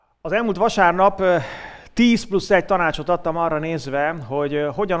Az elmúlt vasárnap 10+1 tanácsot adtam arra nézve, hogy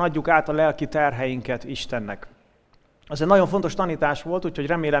hogyan adjuk át a lelki terheinket Istennek. Ez egy nagyon fontos tanítás volt, úgyhogy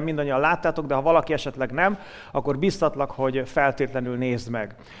remélem mindannyian láttátok, de ha valaki esetleg nem, akkor biztatlak, hogy feltétlenül nézd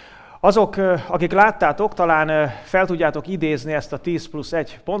meg. Azok, akik láttátok, talán fel tudjátok idézni ezt a 10+1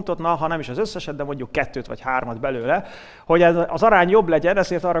 pontot, ha nem is az összeset, de mondjuk 2 vagy 3 belőle, hogy az arány jobb legyen,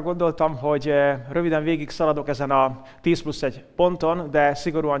 ezért arra gondoltam, hogy röviden végig szaladok ezen a 10+1 ponton, de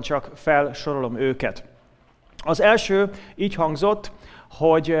szigorúan csak felsorolom őket. Az első így hangzott,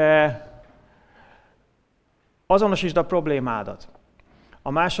 hogy azonosítsd a problémádat.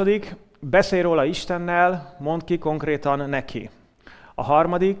 A második, beszélj róla Istennel, mondd ki konkrétan neki. A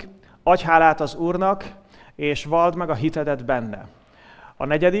harmadik, adj hálát az Úrnak, és valld meg a hitedet benne. A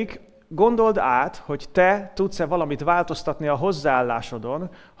negyedik, gondold át, hogy te tudsz-e valamit változtatni a hozzáállásodon,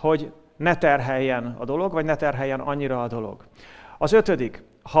 hogy ne terheljen a dolog, vagy ne terheljen annyira a dolog. Az ötödik,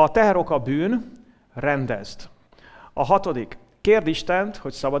 ha a teher a bűn, rendezd. A hatodik, kérd Istent,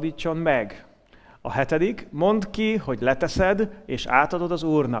 hogy szabadítson meg. A hetedik, mondd ki, hogy leteszed, és átadod az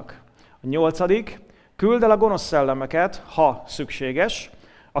Úrnak. A nyolcadik, küld el a gonosz szellemeket, ha szükséges.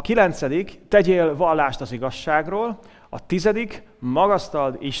 A kilencedik, tegyél vallást az igazságról. A tizedik,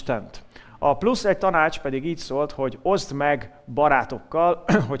 magasztald Istent. A plusz egy tanács pedig így szólt, hogy oszd meg barátokkal,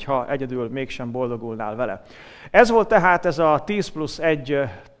 hogyha egyedül mégsem boldogulnál vele. Ez volt tehát ez a 10+1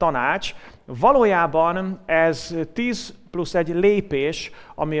 tanács. Valójában ez 10+1 lépés,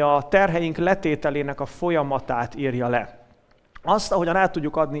 ami a terheink letételének a folyamatát írja le. Azt, ahogyan át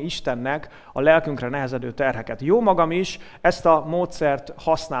tudjuk adni Istennek a lelkünkre nehezedő terheket. Jó magam is ezt a módszert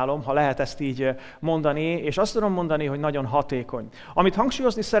használom, ha lehet ezt így mondani, és azt tudom mondani, hogy nagyon hatékony. Amit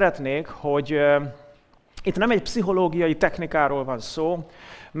hangsúlyozni szeretnék, hogy itt nem egy pszichológiai technikáról van szó,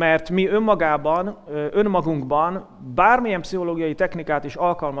 mert mi önmagunkban bármilyen pszichológiai technikát is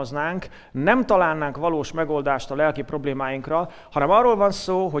alkalmaznánk, nem találnánk valós megoldást a lelki problémáinkra, hanem arról van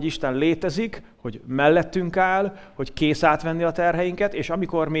szó, hogy Isten létezik, hogy mellettünk áll, hogy kész átvenni a terheinket, és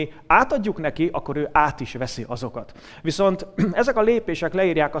amikor mi átadjuk neki, akkor ő át is veszi azokat. Viszont ezek a lépések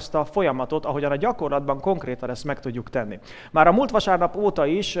leírják azt a folyamatot, ahogyan a gyakorlatban konkrétan ezt meg tudjuk tenni. Már a múlt vasárnap óta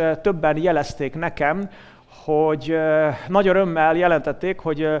is többen jelezték nekem, hogy nagy örömmel jelentették,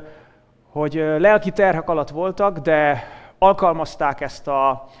 hogy lelki terhek alatt voltak, de alkalmazták ezt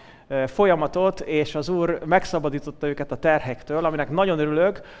a folyamatot, és az Úr megszabadította őket a terhektől, aminek nagyon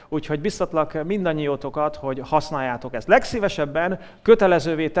örülök, úgyhogy biztatlak mindannyiótokat, hogy használjátok ezt. Legszívesebben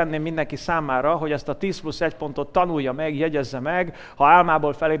kötelezővé tenném mindenki számára, hogy ezt a 10+1 pontot tanulja meg, jegyezze meg, ha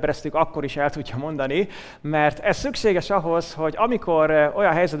álmából felébresztük, akkor is el tudja mondani, mert ez szükséges ahhoz, hogy amikor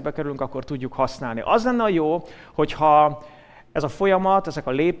olyan helyzetbe kerülünk, akkor tudjuk használni. Az lenne a jó, hogyha ez a folyamat, ezek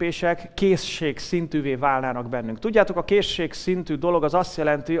a lépések készségszintűvé válnának bennünk. Tudjátok, a készségszintű dolog az azt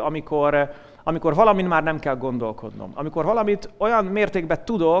jelenti, amikor valamin már nem kell gondolkodnom. Amikor valamit olyan mértékben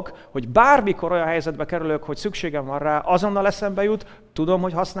tudok, hogy bármikor olyan helyzetbe kerülök, hogy szükségem van rá, azonnal eszembe jut, tudom,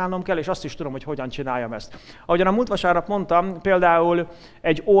 hogy használnom kell, és azt is tudom, hogy hogyan csináljam ezt. Ahogyan a múlt vasárnap mondtam, például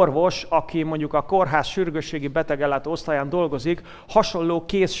egy orvos, aki mondjuk a kórház sürgősségi betegellátó osztályán dolgozik, hasonló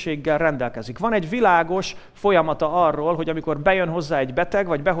készséggel rendelkezik. Van egy világos folyamata arról, hogy amikor bejön hozzá egy beteg,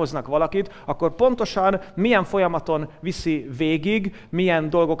 vagy behoznak valakit, akkor pontosan milyen folyamaton viszi végig, milyen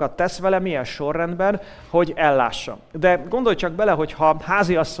dolgokat tesz vele, milyen sorrendben, hogy ellássa. De gondolj csak bele, hogy ha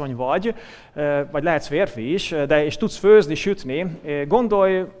háziasszony vagy lehetsz férfi is, és tudsz főzni, sütni,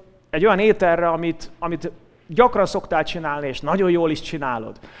 gondolj egy olyan ételre, amit gyakran szoktál csinálni, és nagyon jól is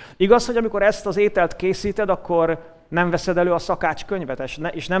csinálod. Igaz, hogy amikor ezt az ételt készíted, akkor nem veszed elő a szakácskönyvet,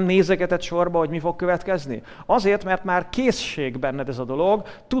 és nem nézegeted sorba, hogy mi fog következni? Azért, mert már készség benned ez a dolog,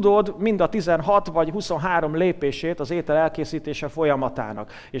 tudod mind a 16 vagy 23 lépését az étel elkészítése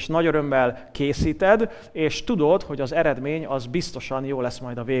folyamatának, és nagy örömmel készíted, és tudod, hogy az eredmény az biztosan jó lesz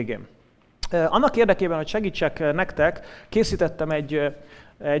majd a végén. Annak érdekében, hogy segítsek nektek, készítettem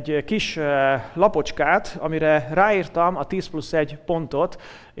egy kis lapocskát, amire ráírtam a 10+1 pontot,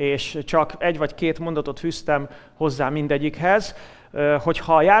 és csak 1 vagy 2 mondatot fűztem hozzá mindegyikhez.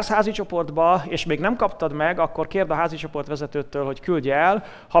 Hogyha jársz házi csoportba, és még nem kaptad meg, akkor kérd a házi csoportvezetőtől, hogy küldje el,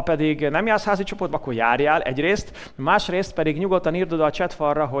 ha pedig nem jársz házi csoportba, akkor járjál egyrészt, másrészt pedig nyugodtan írd oda a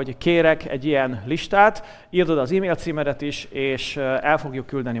chatfalra, hogy kérek egy ilyen listát, írd oda az e-mail címedet is, és el fogjuk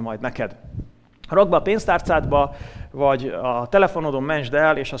küldeni majd neked. Rakd be a pénztárcádba, vagy a telefonodon mentsd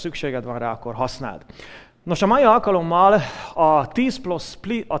el, és ha szükséged van rá, akkor használd. Nos, a mai alkalommal a 10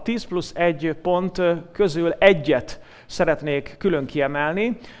 plusz 1 pont közül egyet szeretnék külön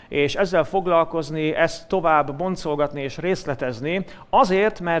kiemelni, és ezzel foglalkozni, ezt tovább boncolgatni és részletezni,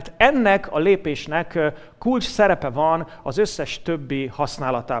 azért, mert ennek a lépésnek kulcs szerepe van az összes többi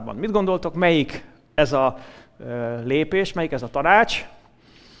használatában. Mit gondoltok, melyik ez a lépés, melyik ez a tanács?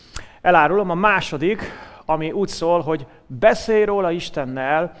 Elárulom, a második, ami úgy szól, hogy beszélj róla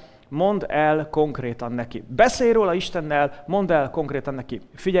Istennel, mondd el konkrétan neki. Beszélj róla Istennel, mondd el konkrétan neki.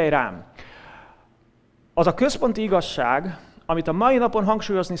 Figyelj rám! Az a központi igazság, amit a mai napon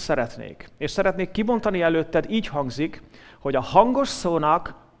hangsúlyozni szeretnék, és szeretnék kibontani előtted, így hangzik, hogy a hangos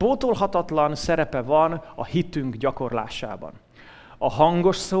szónak pótolhatatlan szerepe van a hitünk gyakorlásában. A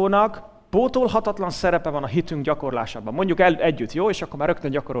hangos szónak pótolhatatlan szerepe van a hitünk gyakorlásában. Mondjuk el együtt, jó? És akkor már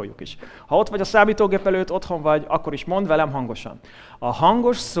rögtön gyakoroljuk is. Ha ott vagy a számítógép előtt, otthon vagy, akkor is mondd velem hangosan. A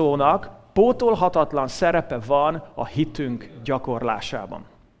hangos szónak pótolhatatlan szerepe van a hitünk gyakorlásában.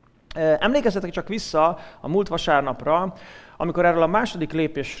 Emlékezzetek csak vissza a múlt vasárnapra, amikor erről a második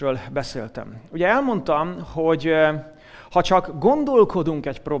lépésről beszéltem. Ugye elmondtam, hogy ha csak gondolkodunk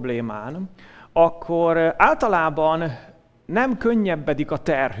egy problémán, akkor általában nem könnyebbedik a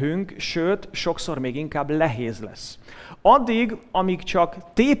terhünk, sőt, sokszor még inkább nehéz lesz. Addig, amíg csak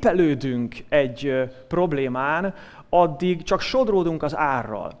tépelődünk egy problémán, addig csak sodródunk az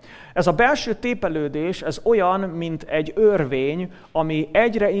árral. Ez a belső tépelődés, ez olyan, mint egy örvény, ami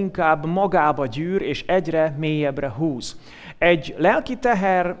egyre inkább magába gyűr, és egyre mélyebbre húz. Egy lelki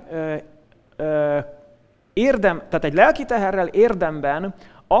teher, tehát egy lelki teherrel érdemben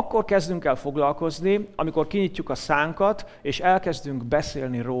akkor kezdünk el foglalkozni, amikor kinyitjuk a szánkat, és elkezdünk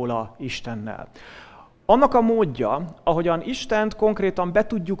beszélni róla Istennel. Annak a módja, ahogyan Istent konkrétan be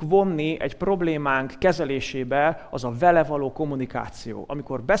tudjuk vonni egy problémánk kezelésébe, az a vele való kommunikáció,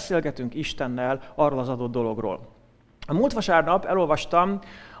 amikor beszélgetünk Istennel arról az adott dologról. A múlt vasárnap elolvastam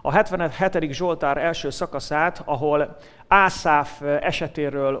a 77. Zsoltár első szakaszát, ahol Ászáf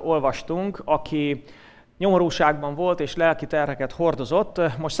esetéről olvastunk, aki nyomorúságban volt és lelki terheket hordozott.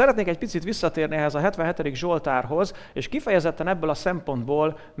 Most szeretnék egy picit visszatérni ehhez a 77. Zsoltárhoz, és kifejezetten ebből a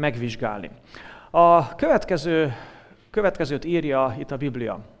szempontból megvizsgálni. A következőt írja itt a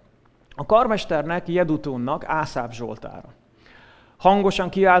Biblia. A karmesternek, Jedutúnnak Ászáf zsoltára. Hangosan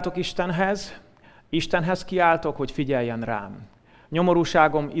kiáltok Istenhez kiáltok, hogy figyeljen rám.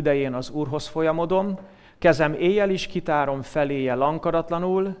 Nyomorúságom idején az Úrhoz folyamodom, kezem éjjel is kitárom feléje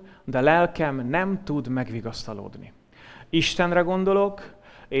lankadatlanul, de lelkem nem tud megvigasztalódni. Istenre gondolok,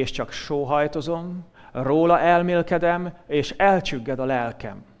 és csak sóhajtozom, róla elmélkedem, és elcsügged a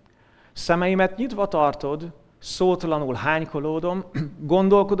lelkem. Szemeimet nyitva tartod, szótlanul hánykolódom,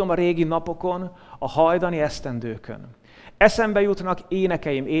 gondolkodom a régi napokon, a hajdani esztendőkön. Eszembe jutnak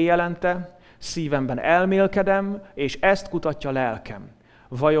énekeim éjjelente, szívemben elmélkedem, és ezt kutatja lelkem.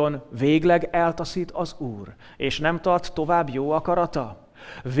 Vajon végleg eltaszít az Úr, és nem tart tovább jó akarata?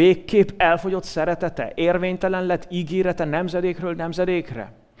 Végképp elfogyott szeretete, érvénytelen lett ígérete nemzedékről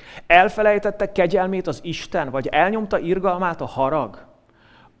nemzedékre? Elfelejtette kegyelmét az Isten, vagy elnyomta irgalmát a harag?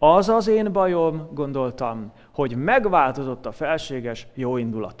 Az az én bajom, gondoltam, hogy megváltozott a felséges jó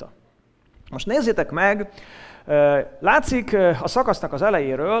indulata. Most nézzétek meg, látszik a szakasznak az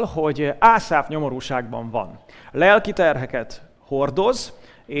elejéről, hogy Ászáf nyomorúságban van. Lelki terheket hordoz,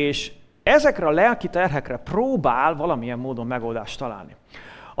 és ezekre a lelki terhekre próbál valamilyen módon megoldást találni.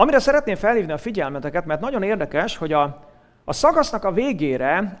 Amire szeretném felhívni a figyelmeteket, mert nagyon érdekes, hogy a szakasznak a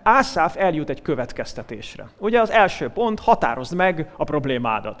végére Ászáf eljut egy következtetésre. Ugye az első pont, határozd meg a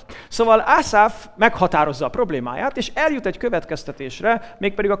problémádat. Szóval Ászáf meghatározza a problémáját, és eljut egy következtetésre,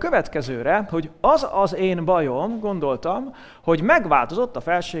 mégpedig a következőre, hogy az az én bajom, gondoltam, hogy megváltozott a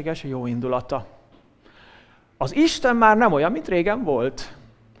felséges jó indulata. Az Isten már nem olyan, mint régen volt.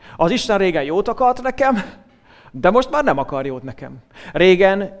 Az Isten régen jót akart nekem, de most már nem akar jót nekem.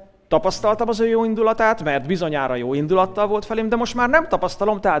 Régen tapasztaltam az ő jó indulatát, mert bizonyára jó indulattal volt felém, de most már nem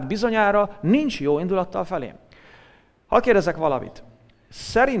tapasztalom, tehát bizonyára nincs jó indulattal felém. Hadd kérdezek valamit.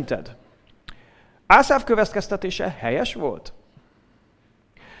 Szerinted Ászáf következtetése helyes volt?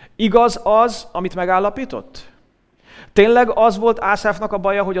 Igaz az, amit megállapított? Tényleg az volt Ászáfnak a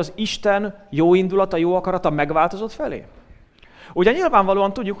baja, hogy az Isten jó indulata, jó akarata megváltozott felé? Ugye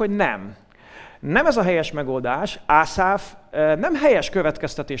nyilvánvalóan tudjuk, hogy nem. Nem ez a helyes megoldás, Ászáf nem helyes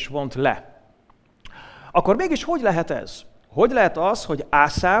következtetés vont le. Akkor mégis hogy lehet ez? Hogy lehet az, hogy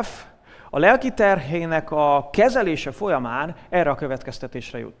Ászáf a lelki terhének a kezelése folyamán erre a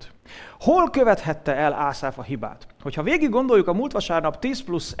következtetésre jut? Hol követhette el Ászáf a hibát? Hogyha végig gondoljuk a múlt vasárnap 10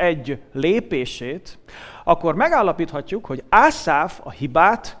 plusz 1 lépését, akkor megállapíthatjuk, hogy Ászáf a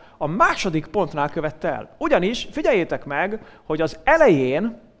hibát a második pontnál követte el. Ugyanis figyeljétek meg, hogy az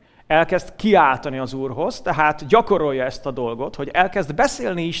elején elkezd kiáltani az Úrhoz, tehát gyakorolja ezt a dolgot, hogy elkezd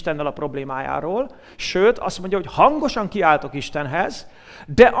beszélni Istennel a problémájáról, sőt azt mondja, hogy hangosan kiáltok Istenhez,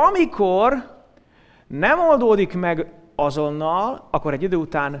 de amikor nem oldódik meg azonnal, akkor egy idő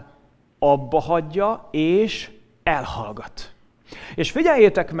után abba hagyja és elhallgat. És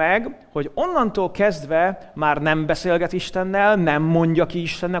figyeljétek meg, hogy onnantól kezdve már nem beszélget Istennel, nem mondja ki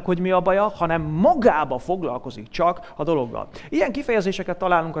Istennek, hogy mi a baja, hanem magába foglalkozik csak a dologgal. Ilyen kifejezéseket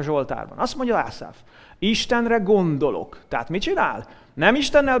találunk a Zsoltárban. Azt mondja Ászáf, Istenre gondolok. Tehát mit csinál? Nem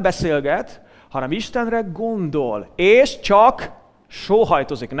Istennel beszélget, hanem Istenre gondol, és csak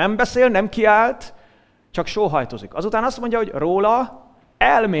sóhajtozik. Nem beszél, nem kiált, csak sóhajtozik. Azután azt mondja, hogy róla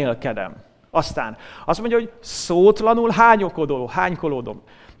elmélkedem. Aztán azt mondja, hogy szótlanul hánykolódom.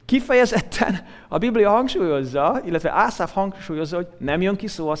 Kifejezetten a Biblia hangsúlyozza, illetve Ászáf hangsúlyozza, hogy nem jön ki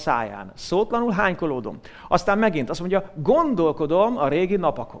szó a száján. Szótlanul hánykololdom. Aztán megint azt mondja, gondolkodom a régi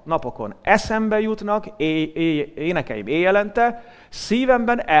napokon. Eszembe jutnak énekeim éjjelente,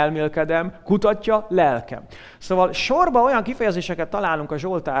 szívemben elmélkedem, kutatja lelkem. Szóval sorba olyan kifejezéseket találunk a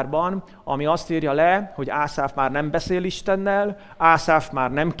Zsoltárban, ami azt írja le, hogy Ászáf már nem beszél Istennel, Ászáf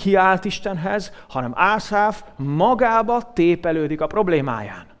már nem kiált Istenhez, hanem Ászáf magába tépelődik a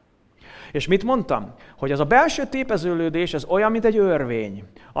problémáján. És mit mondtam? Hogy az a belső tépezőlődés, ez olyan, mint egy örvény,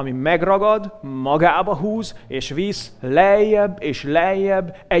 ami megragad, magába húz, és visz lejjebb és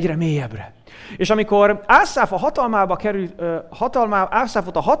lejjebb, egyre mélyebbre. És amikor Ászáfot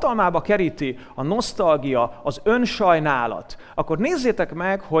a hatalmába keríti a nosztalgia, az önsajnálat, akkor nézzétek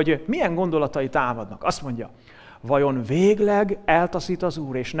meg, hogy milyen gondolatai támadnak. Azt mondja, vajon végleg eltaszít az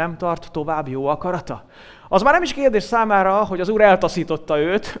Úr, és nem tart tovább jó akarata? Az már nem is kérdés számára, hogy az Úr eltaszította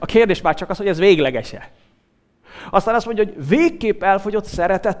őt, a kérdés már csak az, hogy ez végleges-e. Aztán azt mondja, hogy végképp elfogyott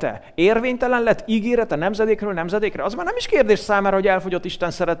szeretete, érvénytelen lett ígérete nemzedékről nemzedékre. Az már nem is kérdés számára, hogy elfogyott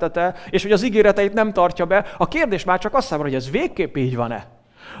Isten szeretete, és hogy az ígéreteit nem tartja be. A kérdés már csak az számára, hogy ez végképp így van-e.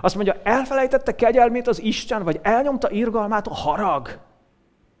 Azt mondja, elfelejtette kegyelmét az Isten, vagy elnyomta irgalmát a harag.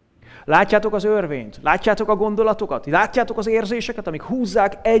 Látjátok az örvényt, látjátok a gondolatokat, látjátok az érzéseket, amik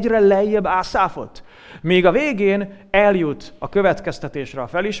húzzák egyre lejjebb Ászáfot. Még a végén eljut a következtetésre, a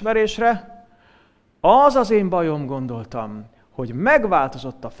felismerésre, az az én bajom, gondoltam, hogy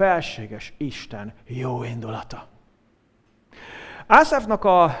megváltozott a felséges Isten jó indulata. Ászáfnak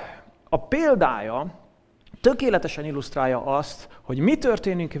a példája tökéletesen illusztrálja azt, hogy mi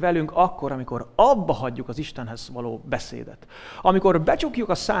történik velünk akkor, amikor abba hagyjuk az Istenhez való beszédet. Amikor becsukjuk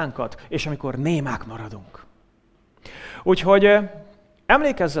a szánkat, és amikor némák maradunk. Úgyhogy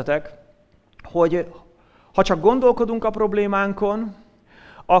emlékezzetek, hogy ha csak gondolkodunk a problémánkon,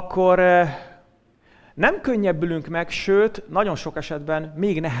 akkor nem könnyebbülünk meg, sőt, nagyon sok esetben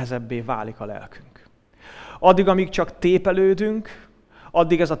még nehezebbé válik a lelkünk. Addig, amíg csak tépelődünk,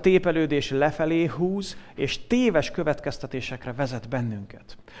 addig ez a tépelődés lefelé húz, és téves következtetésekre vezet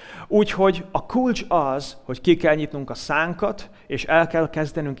bennünket. Úgyhogy a kulcs az, hogy ki kell nyitnunk a szánkat, és el kell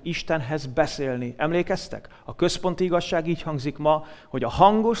kezdenünk Istenhez beszélni. Emlékeztek? A központi igazság így hangzik ma, hogy a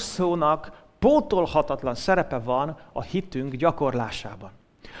hangos szónak pótolhatatlan szerepe van a hitünk gyakorlásában.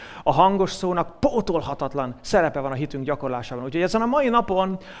 A hangos szónak pótolhatatlan szerepe van a hitünk gyakorlásában. Úgyhogy ezen a mai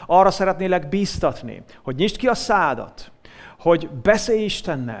napon arra szeretnélek bíztatni, hogy nyisd ki a szádat, hogy beszélj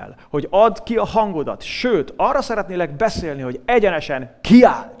Istennel, hogy add ki a hangodat, sőt, arra szeretnélek beszélni, hogy egyenesen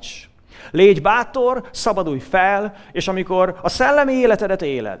kiálts. Légy bátor, szabadulj fel, és amikor a szellemi életedet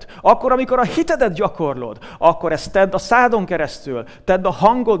éled, akkor, amikor a hitedet gyakorlod, akkor ezt tedd a szádon keresztül, tedd a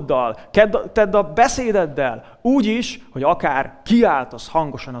hangoddal, tedd a beszédeddel, úgy is, hogy akár kiáltasz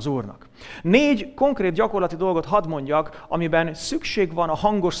hangosan az Úrnak. 4 konkrét gyakorlati dolgot hadd mondjak, amiben szükség van a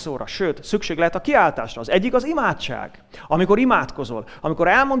hangos szóra, sőt, szükség lehet a kiáltásra. Az egyik az imádság, amikor imádkozol, amikor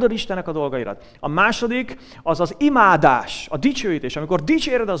elmondod Istennek a dolgairat. A második az az imádás, a dicsőítés, amikor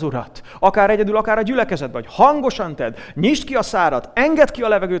dicséred az Urat, akár egyedül, akár a gyülekezetben, hogy hangosan tedd, nyisd ki a szárat, engedd ki a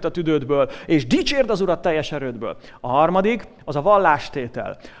levegőt a tüdődből, és dicsérd az Urat teljes erődből. A harmadik az a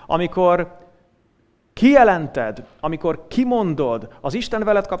vallástétel, amikor kijelented, amikor kimondod az Isten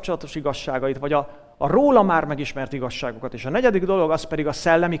veled kapcsolatos igazságait, vagy a róla már megismert igazságokat. És a negyedik dolog az pedig a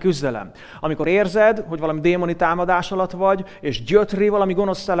szellemi küzdelem. Amikor érzed, hogy valami démoni támadás alatt vagy, és gyötri valami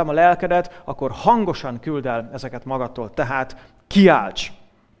gonosz szellem a lelkedet, akkor hangosan küld el ezeket magadtól. Tehát kiálts.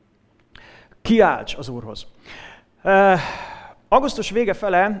 Kiálts az Úrhoz. Augusztus vége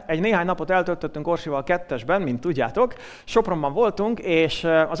fele egy néhány napot eltöltöttünk Orsival kettesben, mint tudjátok. Sopronban voltunk, és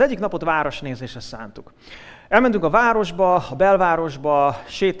az egyik napot városnézésre szántuk. Elmentünk a városba, a belvárosba,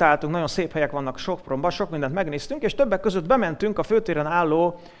 sétáltunk, nagyon szép helyek vannak Sopronban, sok mindent megnéztünk, és többek között bementünk a főtéren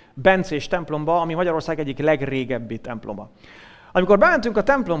álló bencés templomba, ami Magyarország egyik legrégebbi temploma. Amikor bementünk a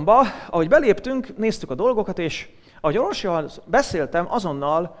templomba, ahogy beléptünk, néztük a dolgokat, és ahogy Orsival beszéltem,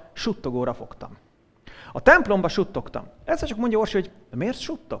 azonnal suttogóra fogtam. A templomba suttogtam. Egyszer csak mondja Orsi, hogy miért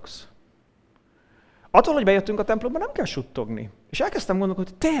suttogsz? Attól, hogy bejöttünk a templomba, nem kell suttogni. És elkezdtem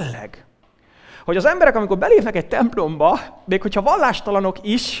gondolkodni, hogy tényleg, hogy az emberek, amikor belépnek egy templomba, még hogyha vallástalanok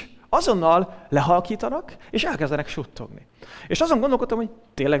is, azonnal lehalkítanak, és elkezdenek suttogni. És azon gondolkodtam, hogy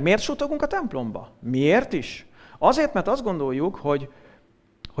tényleg miért suttogunk a templomba? Miért is? Azért, mert azt gondoljuk, hogy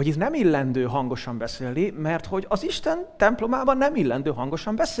itt nem illendő hangosan beszélni, mert hogy az Isten templomában nem illendő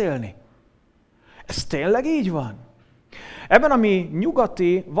hangosan beszélni. Ez tényleg így van? Ebben a mi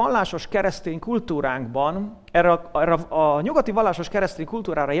nyugati vallásos keresztény kultúránkban, erre a nyugati vallásos keresztény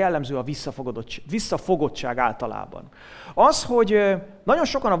kultúrára jellemző a visszafogottság általában. Az, hogy nagyon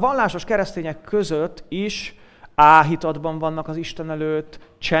sokan a vallásos keresztények között is áhítatban vannak az Isten előtt,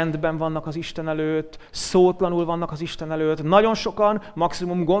 csendben vannak az Isten előtt, szótlanul vannak az Isten előtt, nagyon sokan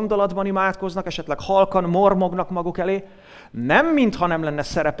maximum gondolatban imádkoznak, esetleg halkan mormognak maguk elé. Nem mintha nem lenne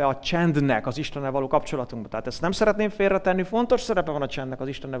szerepe a csendnek az Istennel való kapcsolatunkban. Tehát ezt nem szeretném félretenni, fontos szerepe van a csendnek az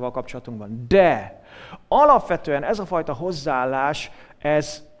Istennel való kapcsolatunkban. De alapvetően ez a fajta hozzáállás,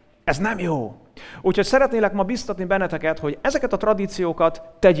 ez nem jó. Úgyhogy szeretnélek ma biztatni benneteket, hogy ezeket a tradíciókat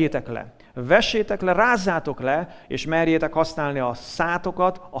tegyétek le. Vessétek le, rázzátok le, és merjétek használni a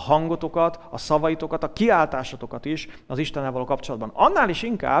szátokat, a hangotokat, a szavaitokat, a kiáltásotokat is az Istennel való kapcsolatban. Annál is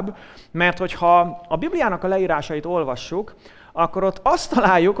inkább, mert hogyha a Bibliának a leírásait olvassuk, akkor ott azt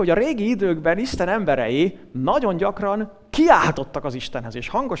találjuk, hogy a régi időkben Isten emberei nagyon gyakran kiáltottak az Istenhez, és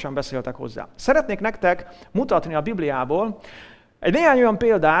hangosan beszéltek hozzá. Szeretnék nektek mutatni a Bibliából egy néhány olyan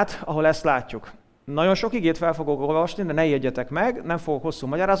példát, ahol ezt látjuk. Nagyon sok igét fel fogok olvasni, de ne ijedjetek meg, nem fogok hosszú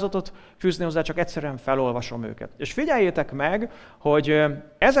magyarázatot fűzni hozzá, csak egyszerűen felolvasom őket. És figyeljétek meg, hogy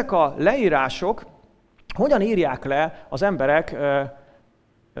ezek a leírások hogyan írják le az emberek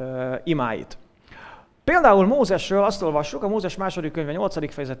imáit. Például Mózesről azt olvassuk a Mózes második könyve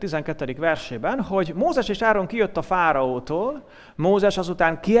 8. fejezet 12. versében, hogy Mózes és Áron kijött a fáraótól, Mózes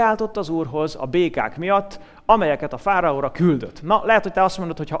azután kiáltott az Úrhoz a békák miatt, amelyeket a fáraóra küldött. Na, lehet, hogy te azt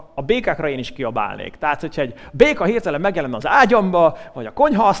mondod, hogy ha a békákra én is kiabálnék. Tehát, hogyha egy béka hirtelen megjelenne az ágyamba, vagy a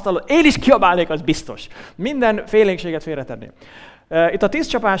konyhaasztalon, én is kiabálnék, az biztos. Minden félénkséget félretenném. Itt a 10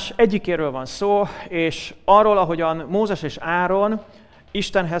 csapás egyikéről van szó, és arról, ahogyan Mózes és Áron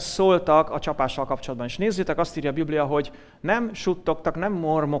Istenhez szóltak a csapással kapcsolatban. És nézzétek, azt írja a Biblia, hogy nem suttogtak, nem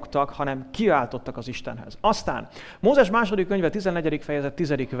mormogtak, hanem kiáltottak az Istenhez. Aztán Mózes második könyve 14. fejezet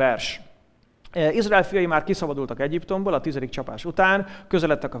 10. vers. Izrael fiai már kiszabadultak Egyiptomból a 10. csapás után,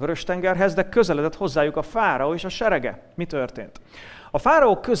 közeledtek a Vörös-tengerhez, de közeledett hozzájuk a fáraó és a serege. Mi történt? A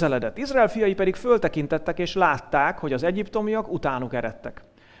fáraó közeledett, Izrael fiai pedig föltekintettek és látták, hogy az egyiptomiak utánuk eredtek.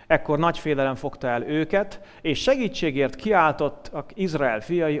 Ekkor nagy félelem fogta el őket, és segítségért kiáltottak Izrael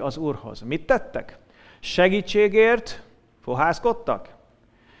fiai az Úrhoz. Mit tettek? Segítségért fohászkodtak?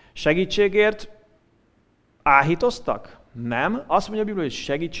 Segítségért áhítoztak? Nem. Azt mondja a Biblia, hogy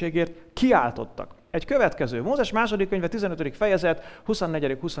segítségért kiáltottak. Egy következő, Mózes második könyve 15. fejezet,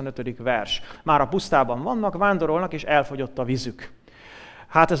 24.-25. vers. Már a pusztában vannak, vándorolnak, és elfogyott a vízük.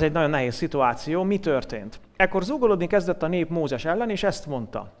 Hát ez egy nagyon nehéz szituáció. Mi történt? Ekkor zúgolódni kezdett a nép Mózes ellen, és ezt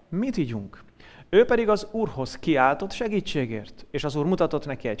mondta: mit ígyunk? Ő pedig az Úrhoz kiáltott segítségért, és az Úr mutatott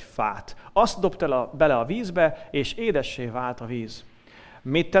neki egy fát. Azt dobta bele a vízbe, és édessé vált a víz.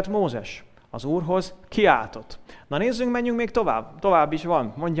 Mit tett Mózes? Az Úrhoz kiáltott. Na nézzünk, menjünk még tovább. Tovább is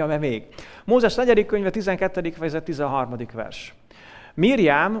van, mondjam-e még. Mózes 4. könyve 12. fejezet 13. vers.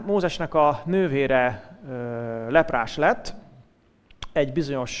 Mirjám, Mózesnek a nővére leprás lett, egy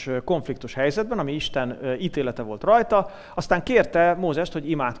bizonyos konfliktus helyzetben, ami Isten ítélete volt rajta, aztán kérte Mózest, hogy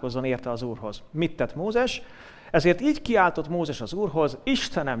imádkozzon érte az Úrhoz. Mit tett Mózes? Ezért így kiáltott Mózes az Úrhoz: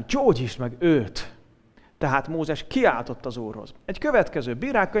 Istenem, gyógyítsd meg őt! Tehát Mózes kiáltott az Úrhoz. Egy következő,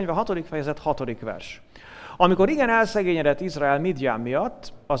 Bírák könyve 6. fejezet 6. vers. Amikor igen elszegényedett Izrael Midján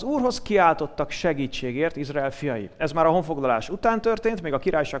miatt, az Úrhoz kiáltottak segítségért Izrael fiai. Ez már a honfoglalás után történt, még a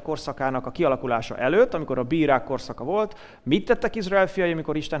királyság korszakának a kialakulása előtt, amikor a bírák korszaka volt. Mit tettek Izrael fiai,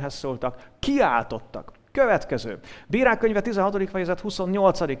 amikor Istenhez szóltak? Kiáltottak. Következő. Bírák könyve 16. fejezet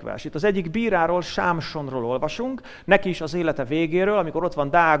 28. vers. Itt az egyik bíráról, Sámsonról olvasunk, neki is az élete végéről, amikor ott van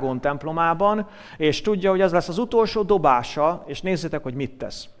Dágon templomában, és tudja, hogy ez lesz az utolsó dobása, és nézzétek, hogy mit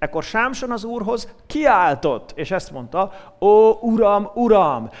tesz. Ekkor Sámson az Úrhoz kiáltott, és ezt mondta: ó, Uram,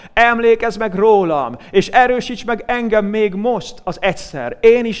 Uram, emlékezz meg rólam, és erősíts meg engem még most az egyszer,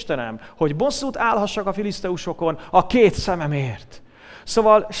 én Istenem, hogy bosszút állhassak a filiszteusokon a 2 szememért.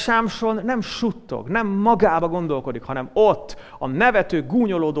 Szóval Sámson nem suttog, nem magába gondolkodik, hanem ott, a nevető,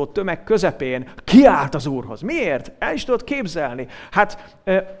 gúnyolódó tömeg közepén kiált az Úrhoz. Miért? El is tudod képzelni. Hát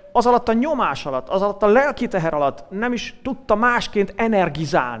az alatt a nyomás alatt, az alatt a lelki teher alatt nem is tudta másként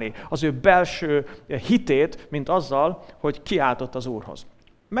energizálni az ő belső hitét, mint azzal, hogy kiáltott az Úrhoz.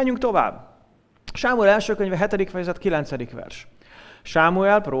 Menjünk tovább. Sámuel első könyve 7. fejezet 9. vers.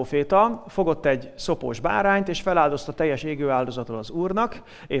 Sámuel próféta fogott egy szopós bárányt, és feláldozta teljes égő áldozatot az Úrnak,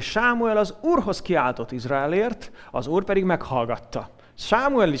 és Sámuel az Úrhoz kiáltott Izraelért, az Úr pedig meghallgatta.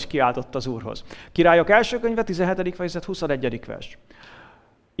 Sámuel is kiáltott az Úrhoz. Királyok első könyve 17. fejezet 21. vers.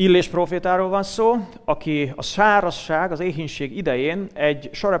 Illés prófétáról van szó, aki a szárazság, az éhínség idején egy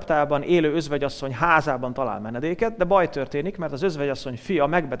Sareptában élő özvegyasszony házában talál menedéket, de baj történik, mert az özvegyasszony fia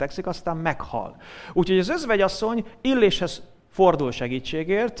megbetegszik, aztán meghal. Úgyhogy az özvegyasszony Illéshez fordul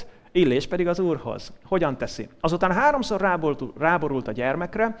segítségért, Illés pedig az Úrhoz. Hogyan teszi? Azután 3-szor ráborult a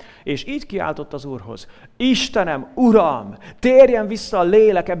gyermekre, és így kiáltott az Úrhoz: Istenem, Uram, térjen vissza a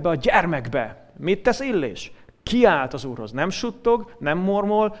lélek ebbe a gyermekbe. Mit tesz Illés? Kiált az Úrhoz. Nem suttog, nem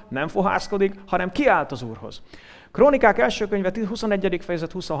mormol, nem fohászkodik, hanem kiált az Úrhoz. Krónikák első könyve 21.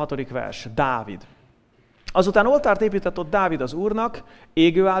 fejezet 26. vers. Dávid. Azután oltárt épített ott Dávid az Úrnak,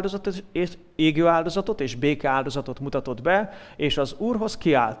 égő áldozatot és béke áldozatot mutatott be, és az Úrhoz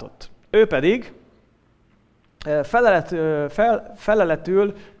kiáltott. Ő pedig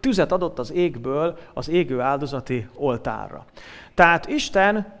feleletül tüzet adott az égből az égő áldozati oltárra. Tehát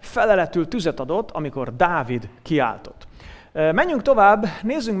Isten feleletül tüzet adott, amikor Dávid kiáltott. Menjünk tovább,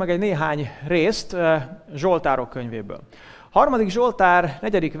 nézzünk meg egy néhány részt Zsoltárok könyvéből. 3. Zsoltár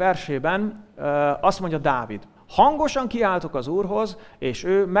 4. versében azt mondja Dávid: hangosan kiáltok az Úrhoz, és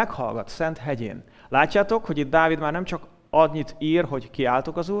ő meghallgat szent hegyén. Látjátok, hogy itt Dávid már nem csak annyit ír, hogy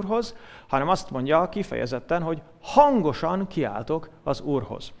kiáltok az Úrhoz, hanem azt mondja kifejezetten, hogy hangosan kiáltok az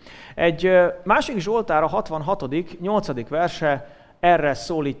Úrhoz. Egy másik Zsoltár, a 66. 8. verse erre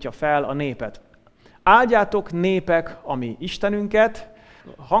szólítja fel a népet. Áldjátok népek a mi Istenünket,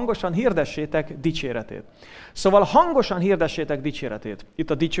 hangosan hirdessétek dicséretét. Szóval hangosan hirdessétek dicséretét. Itt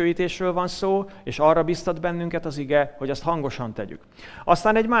a dicsőítésről van szó, és arra biztat bennünket az ige, hogy azt hangosan tegyük.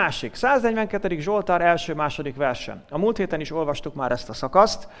 Aztán egy másik, 142. Zsoltár első-második verse. A múlt héten is olvastuk már ezt a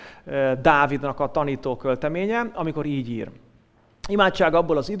szakaszt, Dávidnak a tanító költeménye, amikor így ír. Imádság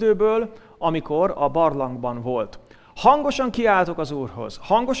abból az időből, amikor a barlangban volt. Hangosan kiáltok az Úrhoz,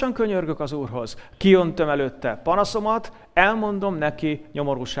 hangosan könyörgök az Úrhoz, kiöntöm előtte panaszomat, elmondom neki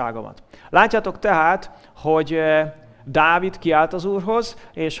nyomorúságomat. Látjátok tehát, hogy Dávid kiált az Úrhoz,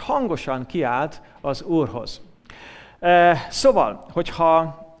 és hangosan kiált az Úrhoz. Szóval,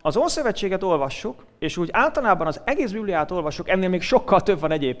 hogyha az Ószövetséget olvassuk, és úgy általában az egész Bibliát olvassuk, ennél még sokkal több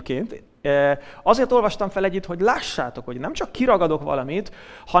van egyébként. Azért olvastam fel egyet, hogy lássátok, hogy nem csak kiragadok valamit,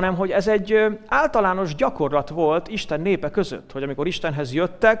 hanem hogy ez egy általános gyakorlat volt Isten népe között, hogy amikor Istenhez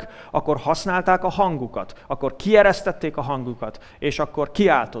jöttek, akkor használták a hangukat, akkor kieresztették a hangukat, és akkor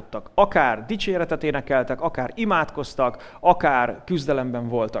kiáltottak. Akár dicséretet énekeltek, akár imádkoztak, akár küzdelemben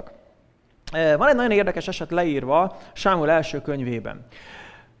voltak. Van egy nagyon érdekes eset leírva Sámuel első könyvében.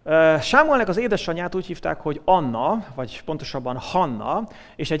 Sámuelnek az édesanyját úgy hívták, hogy Anna, vagy pontosabban Hanna,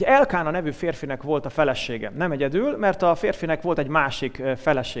 és egy Elkána nevű férfinek volt a felesége. Nem egyedül, mert a férfinek volt egy másik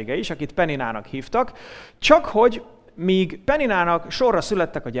felesége is, akit Peninának hívtak, csak hogy míg Peninának sorra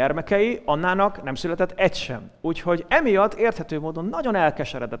születtek a gyermekei, Annának nem született egy sem. Úgyhogy emiatt érthető módon nagyon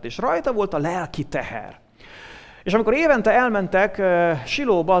elkeseredett, és rajta volt a lelki teher. És amikor évente elmentek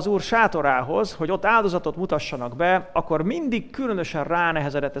Silóba az Úr sátorához, hogy ott áldozatot mutassanak be, akkor mindig különösen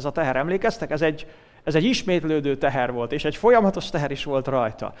ránehezedett ez a teher. Emlékeztek? Ez egy ismétlődő teher volt, és egy folyamatos teher is volt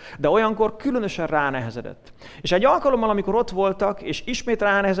rajta. De olyankor különösen ránehezedett. És egy alkalommal, amikor ott voltak, és ismét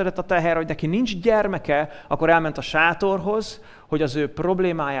ránehezedett a teher, hogy neki nincs gyermeke, akkor elment a sátorhoz, hogy az ő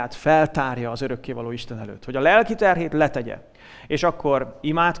problémáját feltárja az örökkévaló Isten előtt. Hogy a lelki terhét letegye. És akkor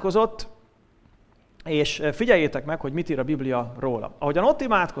imádkozott, és figyeljétek meg, hogy mit ír a Biblia róla. Ahogyan ott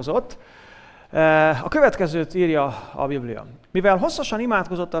imádkozott, a következőt írja a Biblia. Mivel hosszasan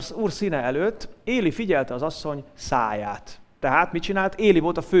imádkozott az Úr színe előtt, Éli figyelte az asszony száját. Tehát mit csinált? Éli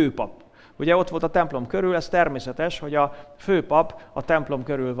volt a főpap. Ugye ott volt a templom körül, ez természetes, hogy a főpap a templom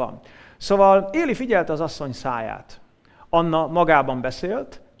körül van. Szóval Éli figyelte az asszony száját. Anna magában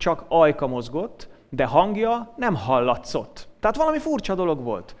beszélt, csak ajka mozgott, de hangja nem hallatszott. Tehát valami furcsa dolog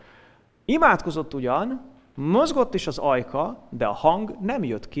volt. Imádkozott ugyan, mozgott is az ajka, de a hang nem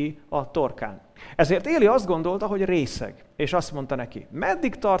jött ki a torkán. Ezért Éli azt gondolta, hogy részeg, és azt mondta neki,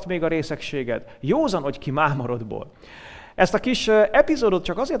 meddig tart még a részegséged? Józanodj ki mámorodból. Ezt a kis epizódot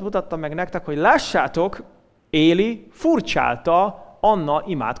csak azért mutattam meg nektek, hogy lássátok, Éli furcsálta Anna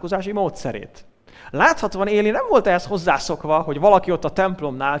imádkozási módszerét. Láthatóan Éli nem volt ehhez hozzászokva, hogy valaki ott a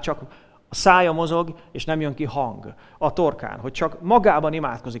templomnál csak a szája mozog, és nem jön ki hang a torkán, hogy csak magában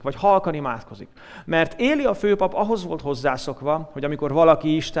imádkozik, vagy halkan imádkozik. Mert Éli a főpap ahhoz volt hozzászokva, hogy amikor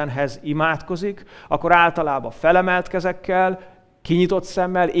valaki Istenhez imádkozik, akkor általában felemelt kezekkel, kinyitott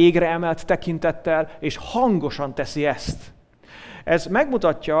szemmel, égre emelt tekintettel, és hangosan teszi ezt. Ez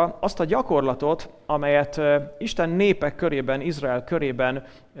megmutatja azt a gyakorlatot, amelyet Isten népek körében, Izrael körében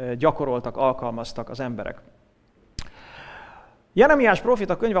gyakoroltak, alkalmaztak az emberek. Jeremiás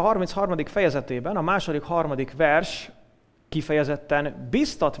próféta könyve 33. fejezetében, a 2.-3. vers kifejezetten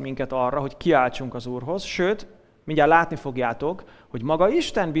biztat minket arra, hogy kiáltsunk az Úrhoz, sőt, mindjárt látni fogjátok, hogy maga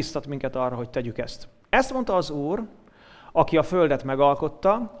Isten biztat minket arra, hogy tegyük ezt. Ezt mondta az Úr, aki a földet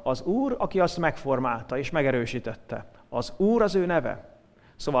megalkotta, az Úr, aki azt megformálta és megerősítette. Az Úr az ő neve.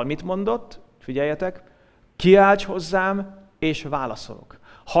 Szóval mit mondott? Figyeljetek, kiálts hozzám, és válaszolok.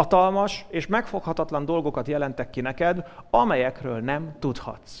 Hatalmas és megfoghatatlan dolgokat jelentek ki neked, amelyekről nem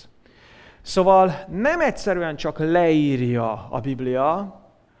tudhatsz. Szóval nem egyszerűen csak leírja a Biblia,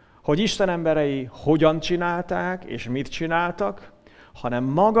 hogy Isten emberei hogyan csinálták és mit csináltak, hanem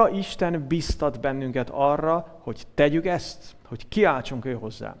maga Isten biztat bennünket arra, hogy tegyük ezt, hogy kiáltsunk ő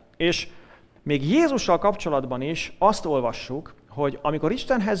hozzá. És még Jézussal kapcsolatban is azt olvassuk, hogy amikor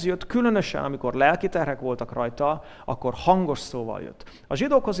Istenhez jött, különösen amikor lelki terhek voltak rajta, akkor hangos szóval jött. A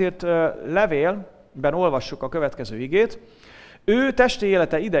zsidókhoz írt levélben olvassuk a következő igét. Ő testi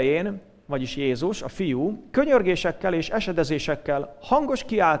élete idején, vagyis Jézus, a fiú, könyörgésekkel és esedezésekkel, hangos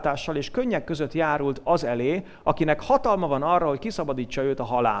kiáltással és könnyek között járult az elé, akinek hatalma van arra, hogy kiszabadítsa őt a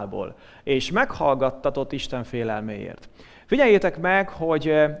halálból, és meghallgattatott Isten félelméért. Figyeljétek meg,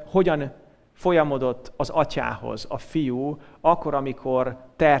 hogy hogyan folyamodott az atyához a fiú, akkor, amikor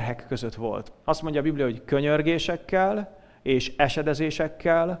terhek között volt. Azt mondja a Biblia, hogy könyörgésekkel és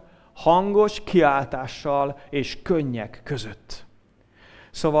esedezésekkel, hangos kiáltással és könnyek között.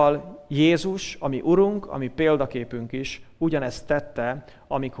 Szóval Jézus, ami Urunk, ami példaképünk is, ugyanezt tette,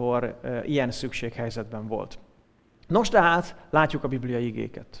 amikor ilyen szükséghelyzetben volt. Nos, tehát látjuk a bibliai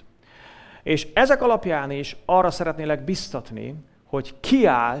igéket. És ezek alapján is arra szeretnélek biztatni, hogy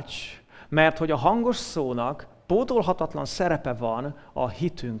kiálts, mert hogy a hangos szónak pótolhatatlan szerepe van a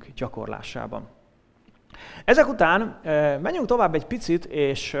hitünk gyakorlásában. Ezek után menjünk tovább egy picit,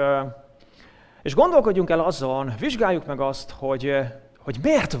 és gondolkodjunk el azon, vizsgáljuk meg azt, hogy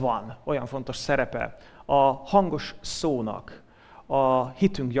miért van olyan fontos szerepe a hangos szónak a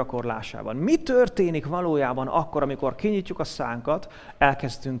hitünk gyakorlásában. Mi történik valójában akkor, amikor kinyitjuk a szánkat,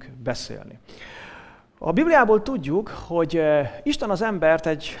 elkezdünk beszélni? A Bibliából tudjuk, hogy Isten az embert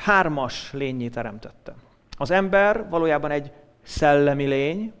egy hármas lénnyé teremtette. Az ember valójában egy szellemi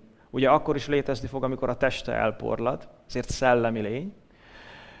lény, ugye akkor is létezni fog, amikor a teste elporlad, ezért szellemi lény.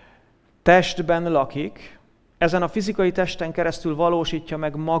 Testben lakik, ezen a fizikai testen keresztül valósítja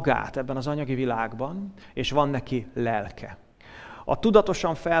meg magát ebben az anyagi világban, és van neki lelke. A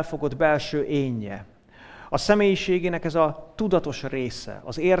tudatosan felfogott belső énje, a személyiségének ez a tudatos része,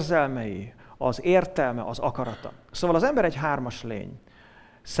 az érzelmei, az értelme, az akarata. Szóval az ember egy hármas lény.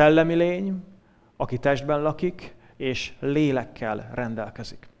 Szellemi lény, aki testben lakik, és lélekkel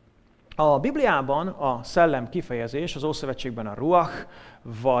rendelkezik. A Bibliában a szellem kifejezés, az Ószövetségben a ruach,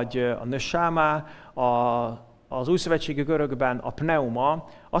 vagy a nösámá, az újszövetségi görögben a pneuma,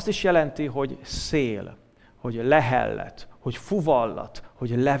 azt is jelenti, hogy szél, hogy lehellet, hogy fuvallat, hogy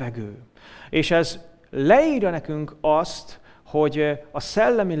levegő. És ez leírja nekünk azt, hogy a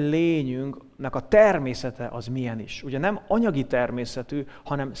szellemi lényünknek a természete az milyen is. Ugye nem anyagi természetű,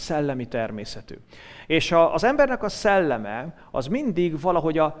 hanem szellemi természetű. És az embernek a szelleme az mindig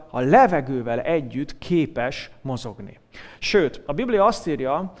valahogy a levegővel együtt képes mozogni. Sőt, a Biblia azt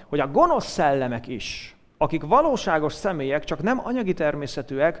írja, hogy a gonosz szellemek is, akik valóságos személyek, csak nem anyagi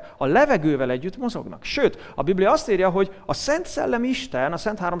természetűek, a levegővel együtt mozognak. Sőt, a Biblia azt írja, hogy a Szent Szellem Isten, a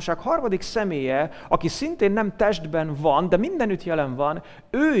Szent Háromság harmadik személye, aki szintén nem testben van, de mindenütt jelen van,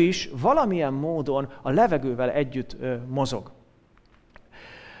 ő is valamilyen módon a levegővel együtt mozog.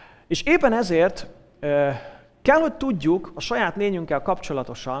 És éppen ezért kell, hogy tudjuk a saját lényünkkel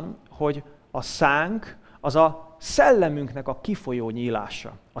kapcsolatosan, hogy a szánk az a szellemünknek a kifolyó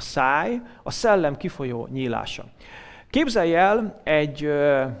nyílása. A száj, a szellem kifolyó nyílása. Képzelj el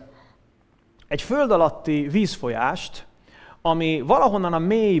egy föld alatti vízfolyást, ami valahonnan a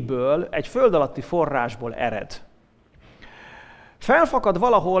mélyből, egy föld alatti forrásból ered. Felfakad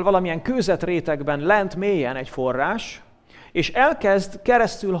valahol, valamilyen kőzetrétegben lent mélyen egy forrás, és elkezd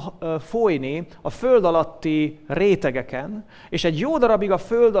keresztül folyni a föld alatti rétegeken, és egy jó darabig a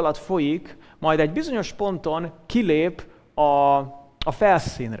föld alatt folyik, majd egy bizonyos ponton kilép a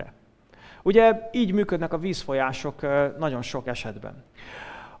felszínre. Ugye így működnek a vízfolyások nagyon sok esetben.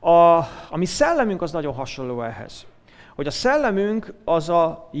 A mi szellemünk az nagyon hasonló ehhez. Hogy a szellemünk az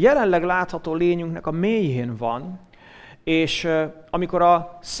a jelenleg látható lényünknek a mélyén van, és amikor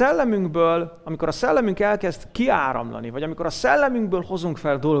a szellemünk elkezd kiáramlani, vagy amikor a szellemünkből hozunk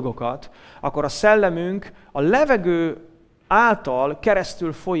fel dolgokat, akkor a szellemünk a levegő által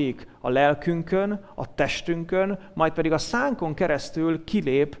keresztül folyik a lelkünkön, a testünkön, majd pedig a szánkon keresztül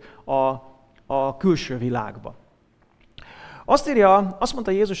kilép a külső világba. Azt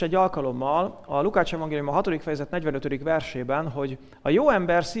mondta Jézus egy alkalommal a Lukács evangélium a 6. fejezet 45. versében, hogy a jó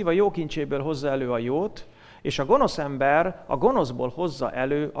ember szíva jó kincséből hozza elő a jót, és a gonosz ember a gonoszból hozza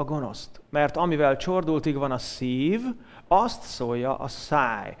elő a gonoszt. Mert amivel csordultig van a szív, azt szólja a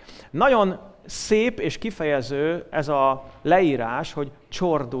száj. Nagyon szép és kifejező ez a leírás, hogy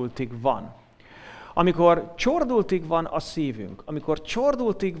csordultig van. Amikor csordultig van a szívünk, amikor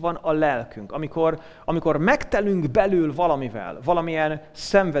csordultig van a lelkünk, amikor megtelünk belül valamivel, valamilyen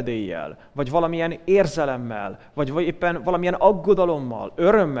szenvedéllyel, vagy valamilyen érzelemmel, vagy éppen valamilyen aggodalommal,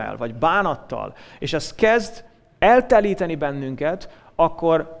 örömmel, vagy bánattal, és ez kezd eltelíteni bennünket,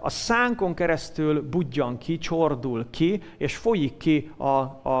 akkor a szánkon keresztül budjan ki, csordul ki, és folyik ki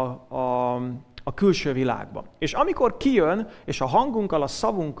a külső világba. És amikor kijön, és a hangunkkal, a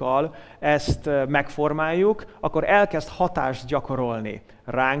szavunkkal ezt megformáljuk, akkor elkezd hatást gyakorolni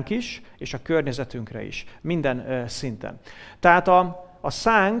ránk is, és a környezetünkre is, minden szinten. Tehát a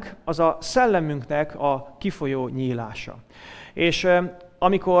szánk az a szellemünknek a kifolyó nyílása. És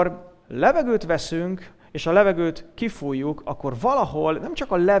amikor levegőt veszünk, és a levegőt kifújjuk, akkor valahol nem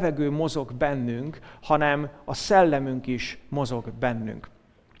csak a levegő mozog bennünk, hanem a szellemünk is mozog bennünk.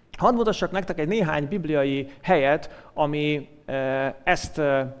 Hadd mutassak nektek egy néhány bibliai helyet, ami ezt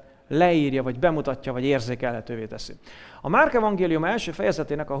leírja, vagy bemutatja, vagy érzékelhetővé teszi. A Márk evangélium első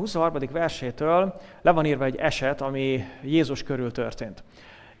fejezetének a 23. versétől le van írva egy eset, ami Jézus körül történt.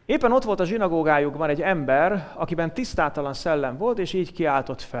 Éppen ott volt a zsinagógájukban egy ember, akiben tisztátalan szellem volt, és így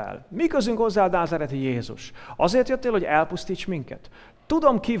kiáltott fel. Mi közünk hozzá, názáreti Jézus? Azért jöttél, hogy elpusztíts minket?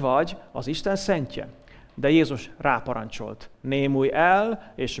 Tudom, ki vagy, az Isten szentje. De Jézus ráparancsolt, némulj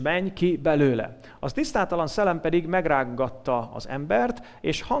el, és menj ki belőle. Az tisztátalan szellem pedig megrángatta az embert,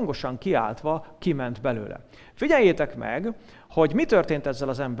 és hangosan kiáltva kiment belőle. Figyeljétek meg, hogy mi történt ezzel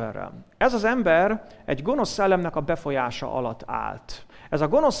az emberrel. Ez az ember egy gonosz szellemnek a befolyása alatt állt. Ez a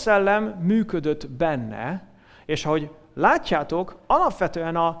gonosz szellem működött benne, és ahogy látjátok,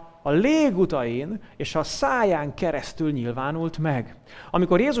 alapvetően a légutain és a száján keresztül nyilvánult meg.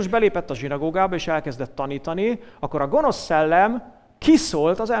 Amikor Jézus belépett a zsinagógába és elkezdett tanítani, akkor a gonosz szellem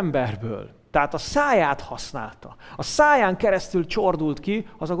kiszólt az emberből. Tehát a száját használta. A száján keresztül csordult ki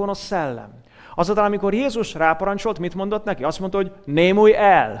az a gonosz szellem. Azután, amikor Jézus ráparancsolt, mit mondott neki? Azt mondta, hogy némulj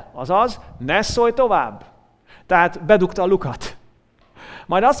el, azaz ne szólj tovább. Tehát bedugta a lukat.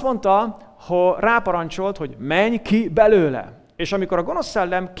 Majd azt mondta, hogy ráparancsolt, hogy menj ki belőle. És amikor a gonosz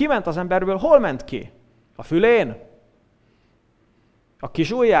szellem kiment az emberből, hol ment ki? A fülén? A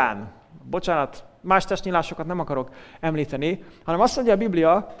kis ujján? Bocsánat, más testnyílásokat nem akarok említeni, hanem azt mondja a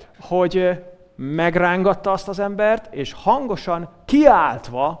Biblia, hogy megrángatta azt az embert, és hangosan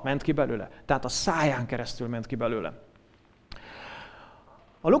kiáltva ment ki belőle. Tehát a száján keresztül ment ki belőle.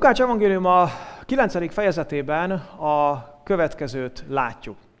 A Lukács evangélium a 9. fejezetében a következőt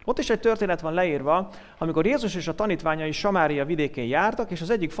látjuk. Ott is egy történet van leírva, amikor Jézus és a tanítványai Samária vidékén jártak, és az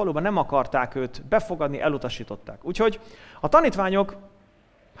egyik faluban nem akarták őt befogadni, elutasították. Úgyhogy a tanítványok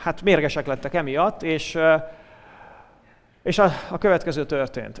mérgesek lettek emiatt, és a következő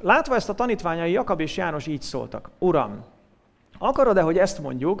történt. Látva ezt a tanítványai, Jakab és János így szóltak. Uram, akarod-e, hogy ezt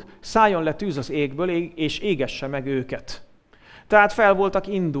mondjuk, szálljon le tűz az égből, és égesse meg őket? Tehát fel voltak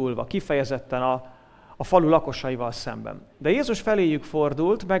indulva, kifejezetten a falu lakosaival szemben. De Jézus feléjük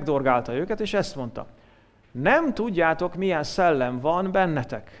fordult, megdorgálta őket, és ezt mondta. Nem tudjátok, milyen szellem van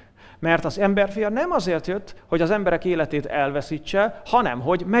bennetek, mert az emberfia nem azért jött, hogy az emberek életét elveszítse, hanem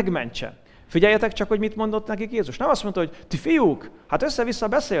hogy megmentse. Figyeljetek csak, hogy mit mondott nekik Jézus. Nem azt mondta, hogy ti fiúk, össze-vissza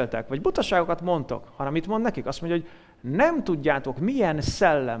beszéltek, vagy butaságokat mondtok, hanem mit mond nekik? Azt mondja, hogy nem tudjátok, milyen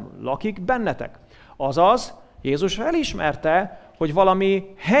szellem lakik bennetek. Azaz, Jézus elismerte, hogy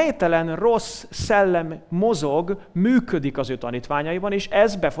valami helytelen, rossz szellem mozog, működik az ő tanítványaiban, és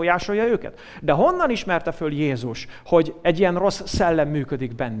ez befolyásolja őket. De honnan ismerte föl Jézus, hogy egy ilyen rossz szellem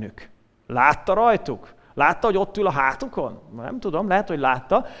működik bennük? Látta rajtuk? Látta, hogy ott ül a hátukon? Nem tudom, lehet, hogy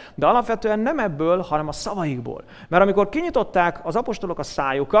látta, de alapvetően nem ebből, hanem a szavaikból. Mert amikor kinyitották az apostolok a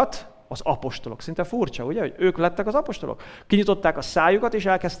szájukat, az apostolok, szinte furcsa, ugye, hogy ők lettek az apostolok. Kinyitották a szájukat, és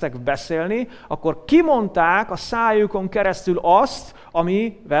elkezdtek beszélni, akkor kimondták a szájukon keresztül azt,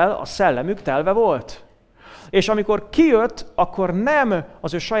 amivel a szellemük telve volt. És amikor kijött, akkor nem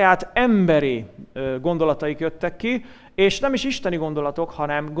az ő saját emberi gondolataik jöttek ki, és nem is isteni gondolatok,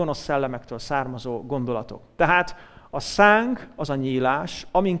 hanem gonosz szellemektől származó gondolatok. Tehát a szánk az a nyílás,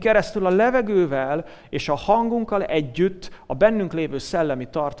 amin keresztül a levegővel és a hangunkkal együtt a bennünk lévő szellemi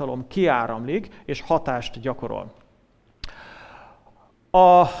tartalom kiáramlik és hatást gyakorol.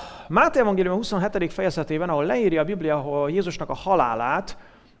 A Máté evangélium 27. fejezetében, ahol leírja a Biblia ahol Jézusnak a halálát,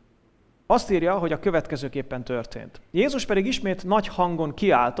 azt írja, hogy a következőképpen történt. Jézus pedig ismét nagy hangon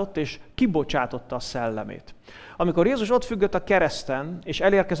kiáltott és kibocsátotta a szellemét. Amikor Jézus ott függött a kereszten, és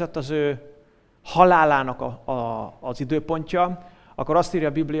elérkezett az ő halálának az időpontja, akkor azt írja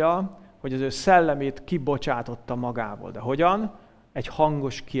a Biblia, hogy az ő szellemét kibocsátotta magából. De hogyan? Egy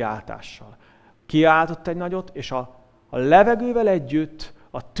hangos kiáltással. Kiáltott egy nagyot, és a levegővel együtt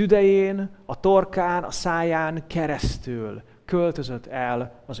a tüdején, a torkán, a száján keresztül költözött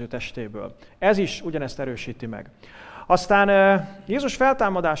el az ő testéből. Ez is ugyanezt erősíti meg. Aztán Jézus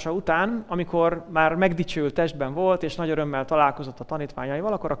feltámadása után, amikor már megdicsőült testben volt, és nagy örömmel találkozott a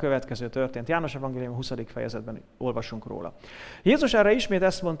tanítványaival, akkor a következő történt. János evangélium 20. fejezetben olvasunk róla. Jézus erre ismét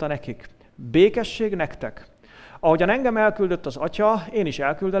ezt mondta nekik: békesség nektek! Ahogyan engem elküldött az Atya, én is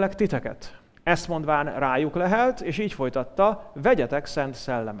elküldelek titeket. Ezt mondván rájuk lehelt, és így folytatta: vegyetek szent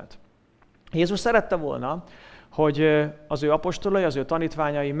szellemet. Jézus szerette volna, hogy az ő apostolai, az ő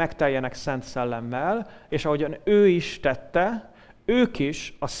tanítványai megteljenek Szent Szellemmel, és ahogyan ő is tette, ők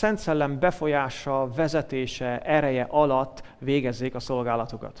is a Szent Szellem befolyása, vezetése, ereje alatt végezzék a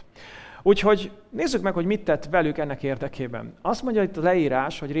szolgálatukat. Úgyhogy nézzük meg, hogy mit tett velük ennek érdekében. Azt mondja itt a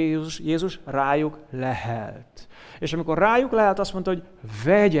leírás, hogy Jézus rájuk lehelt. És amikor rájuk lehelt, azt mondta, hogy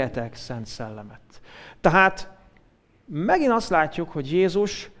vegyetek Szent Szellemet. Tehát megint azt látjuk, hogy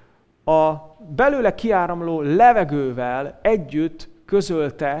Jézus a belőle kiáramló levegővel együtt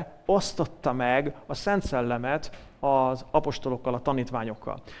közölte, osztotta meg a Szent Szellemet az apostolokkal, a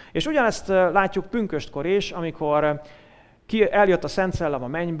tanítványokkal. És ugyanezt látjuk pünköstkor is, amikor eljött a Szent Szellem a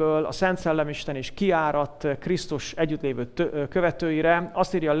mennyből, a Szent Szellem Isten is kiáradt Krisztus együttlévő követőire.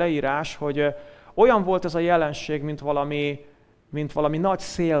 Azt írja a leírás, hogy olyan volt ez a jelenség, mint valami nagy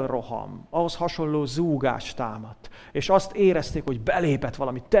szélroham, ahhoz hasonló zúgás támadt. És azt érezték, hogy belépett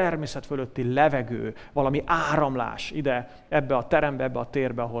valami természet fölötti levegő, valami áramlás ide, ebbe a terembe, ebbe a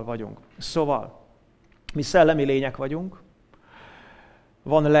térbe, ahol vagyunk. Szóval, mi szellemi lények vagyunk,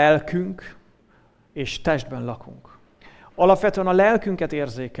 van lelkünk, és testben lakunk. Alapvetően a lelkünket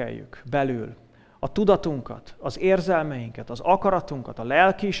érzékeljük belül, a tudatunkat, az érzelmeinket, az akaratunkat, a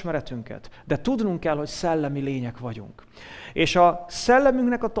lelkiismeretünket, de tudnunk kell, hogy szellemi lények vagyunk. És a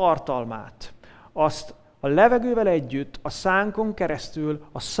szellemünknek a tartalmát, azt a levegővel együtt, a szánkon keresztül,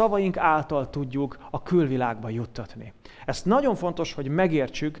 a szavaink által tudjuk a külvilágba juttatni. Ezt nagyon fontos, hogy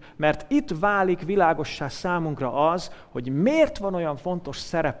megértsük, mert itt válik világossá számunkra az, hogy miért van olyan fontos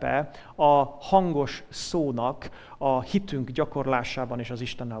szerepe a hangos szónak a hitünk gyakorlásában és az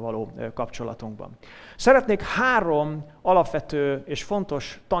Istennel való kapcsolatunkban. Szeretnék 3 alapvető és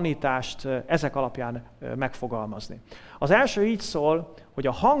fontos tanítást ezek alapján megfogalmazni. Az első így szól, hogy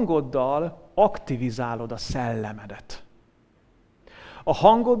a hangoddal aktivizálod a szellemedet. A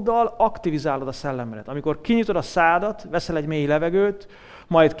hangoddal aktivizálod a szellemedet. Amikor kinyitod a szádat, veszel egy mély levegőt,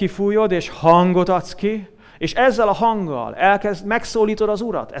 majd kifújod, és hangot adsz ki, és ezzel a hanggal megszólítod az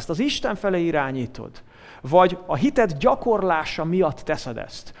Urat, ezt az Isten felé irányítod, vagy a hited gyakorlása miatt teszed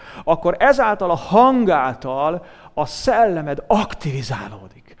ezt, akkor ezáltal a hang által a szellemed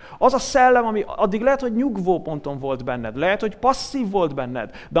aktivizálódik. Az a szellem, ami addig lehet, hogy nyugvóponton volt benned, lehet, hogy passzív volt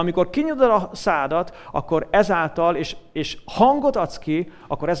benned, de amikor kinyitod a szádat, akkor ezáltal, és hangot adsz ki,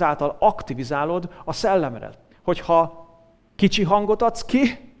 akkor ezáltal aktivizálod a szellemedet. Hogyha kicsi hangot adsz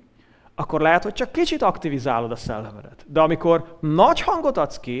ki, akkor lehet, hogy csak kicsit aktivizálod a szellemedet. De amikor nagy hangot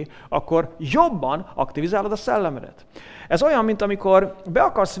adsz ki, akkor jobban aktivizálod a szellemedet. Ez olyan, mint amikor be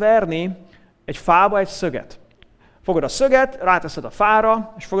akarsz verni egy fába egy szöget. Fogod a szöget, ráteszed a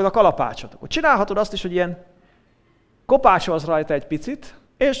fára, és fogod a kalapácsot. Akkor csinálhatod azt is, hogy ilyen kopácsolsz rajta egy picit,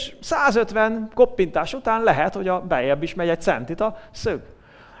 és 150 koppintás után lehet, hogy a beljebb is megy egy centit a szög.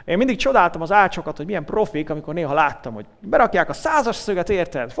 Én mindig csodáltam az ácsokat, hogy milyen profik, amikor néha láttam, hogy berakják a 100-as szöget,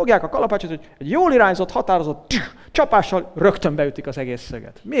 érted? Fogják a kalapácsot, hogy egy jól irányzott, határozott csapással rögtön beütik az egész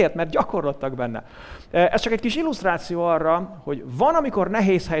szöget. Miért? Mert gyakorlottak benne. Ez csak egy kis illusztráció arra, hogy van, amikor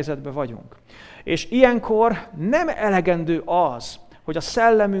nehéz helyzetben vagyunk. És ilyenkor nem elegendő az, hogy a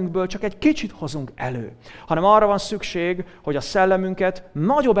szellemünkből csak egy kicsit hozunk elő, hanem arra van szükség, hogy a szellemünket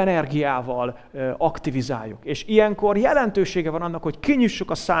nagyobb energiával aktivizáljuk. És ilyenkor jelentősége van annak, hogy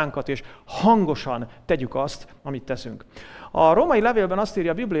kinyissuk a szánkat, és hangosan tegyük azt, amit teszünk. A római levélben azt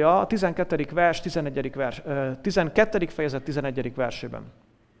írja a Biblia, a 12. fejezet 11. versében.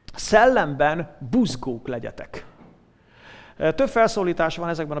 Szellemben buzgók legyetek. Több felszólítás van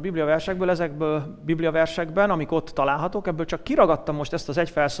ezekben a bibliaversekben, amik ott találhatók, ebből csak kiragadtam most ezt az egy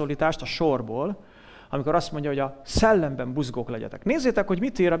felszólítást a sorból, amikor azt mondja, hogy a szellemben buzgók legyetek. Nézzétek, hogy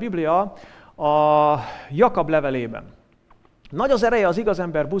mit ír a Biblia a Jakab levelében. Nagy az ereje az igaz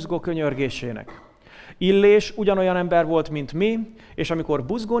ember buzgó könyörgésének. Illés ugyanolyan ember volt, mint mi, és amikor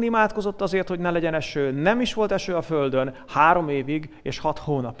buzgón imádkozott azért, hogy ne legyen eső, nem is volt eső a földön 3 évig és 6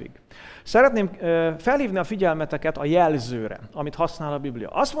 hónapig. Szeretném felhívni a figyelmeteket a jelzőre, amit használ a Biblia.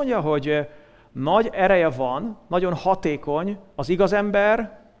 Azt mondja, hogy nagy ereje van, nagyon hatékony az igaz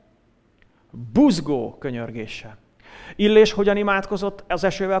ember buzgó könyörgése. Illés hogyan imádkozott az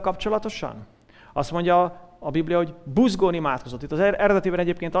esővel kapcsolatosan? Azt mondja a Biblia, hogy buzgón imádkozott. Itt az eredetiben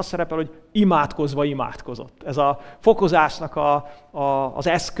egyébként azt szerepel, hogy imádkozva imádkozott. Ez a fokozásnak az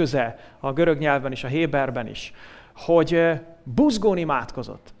eszköze a görög nyelvben is, a héberben is, hogy buzgón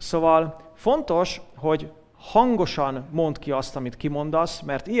imádkozott. Szóval fontos, hogy hangosan mondd ki azt, amit kimondasz,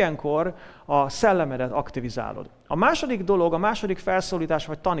 mert ilyenkor a szellemedet aktivizálod. A második dolog, a második felszólítás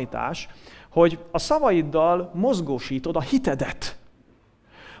vagy tanítás, hogy a szavaiddal mozgósítod a hitedet.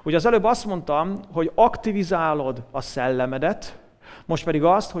 Ugye az előbb azt mondtam, hogy aktivizálod a szellemedet, most pedig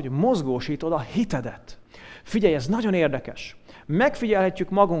azt, hogy mozgósítod a hitedet. Figyelj, ez nagyon érdekes. Megfigyelhetjük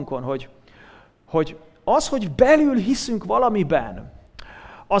magunkon, hogy az, hogy belül hiszünk valamiben,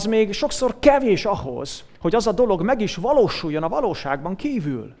 az még sokszor kevés ahhoz, hogy az a dolog meg is valósuljon a valóságban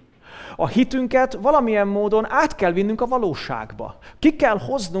kívül. A hitünket valamilyen módon át kell vinnünk a valóságba. Ki kell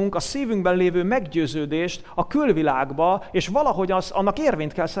hoznunk a szívünkben lévő meggyőződést a külvilágba, és valahogy annak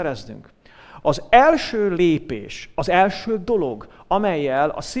érvényt kell szereznünk. Az első lépés, az első dolog, amellyel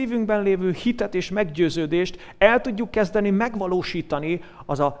a szívünkben lévő hitet és meggyőződést el tudjuk kezdeni megvalósítani,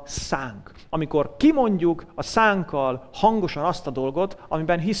 az a szánk. Amikor kimondjuk a szánkkal hangosan azt a dolgot,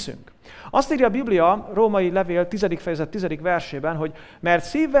 amiben hiszünk. Azt írja a Biblia, római levél 10. fejezet 10. versében, hogy mert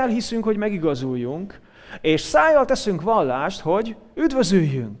szívvel hiszünk, hogy megigazuljunk, és szájjal teszünk vallást, hogy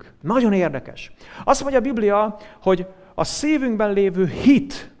üdvözüljünk. Nagyon érdekes. Azt mondja a Biblia, hogy a szívünkben lévő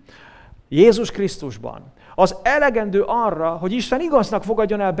hit Jézus Krisztusban az elegendő arra, hogy Isten igaznak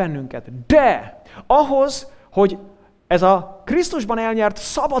fogadjon el bennünket. De ahhoz, hogy ez a Krisztusban elnyert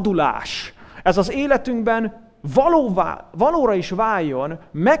szabadulás, ez az életünkben valóra is váljon,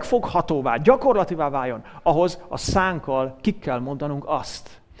 megfoghatóvá, gyakorlativá váljon, ahhoz a szánkkal ki kell mondanunk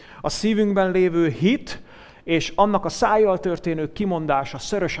azt. A szívünkben lévő hit és annak a szájjal történő kimondása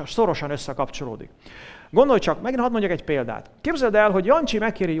szorosan összekapcsolódik. Gondolj csak, megint hadd mondjak egy példát. Képzeld el, hogy Jancsi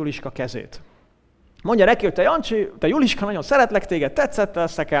megkéri Juliska kezét. Mondja neki, hogy te Jancsi, te Juliska, nagyon szeretlek téged,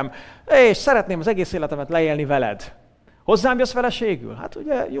 tetszett nekem, és szeretném az egész életemet leélni veled. Hozzám jössz feleségül? Hát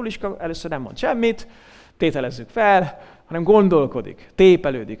ugye Juliska először nem mond semmit, tételezzük fel, hanem gondolkodik,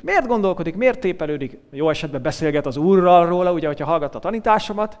 tépelődik. Miért gondolkodik, miért tépelődik? Jó esetben beszélget az Úrral róla, ugye, hogyha hallgatta a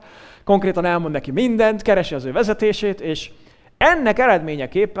tanításomat, konkrétan elmond neki mindent, keresi az ő vezetését, és ennek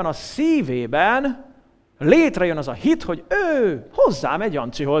eredményeképpen a szívében létrejön az a hit, hogy ő hozzámegy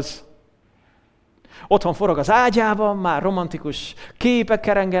Jancsihoz. Otthon forog az ágyában, már romantikus képek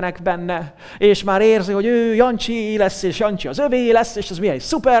kerengenek benne, és már érzi, hogy ő Jancsi lesz, és Jancsi az övé lesz, és ez milyen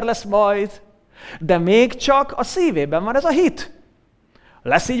szuper lesz majd. De még csak a szívében van ez a hit.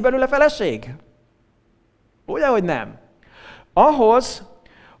 Lesz így belőle feleség? Ugye, hogy nem? Ahhoz,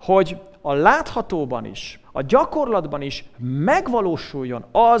 hogy a láthatóban is, a gyakorlatban is megvalósuljon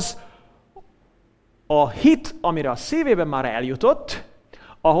az a hit, amire a szívében már eljutott,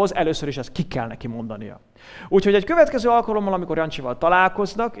 ahhoz először is ezt ki kell neki mondania. Úgyhogy egy következő alkalommal, amikor Jancsival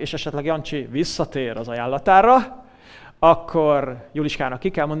találkoznak, és esetleg Jancsi visszatér az ajánlatára, akkor Juliskának ki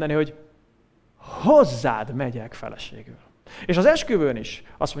kell mondani, hogy hozzád megyek feleségül. És az esküvőn is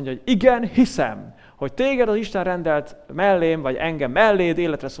azt mondja, hogy igen, hiszem, hogy téged az Isten rendelt mellém, vagy engem melléd,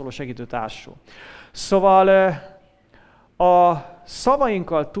 életre szóló segítőtársul. Szóval a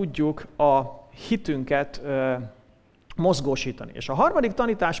szavainkkal tudjuk a hitünket mozgósítani. És a harmadik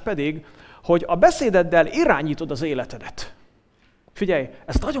tanítás pedig, hogy a beszédeddel irányítod az életedet. Figyelj,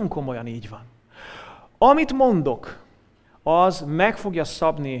 ez nagyon komolyan így van. Amit mondok, az meg fogja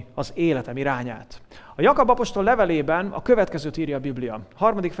szabni az életem irányát. A Jakab apostol levelében a következőt írja a Biblia,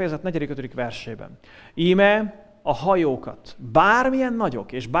 3. fejezet 4.-5. versében. Íme a hajókat, bármilyen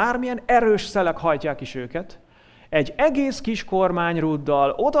nagyok és bármilyen erős szelek hajtják is őket, egy egész kis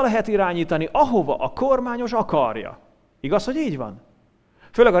kormányrúddal oda lehet irányítani, ahova a kormányos akarja. Igaz, hogy így van?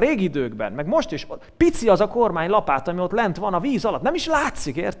 Főleg a régi időkben, meg most is, pici az a kormány lapát, ami ott lent van a víz alatt, nem is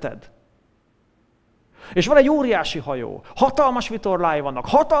látszik, érted? És van egy óriási hajó, hatalmas vitorlái vannak,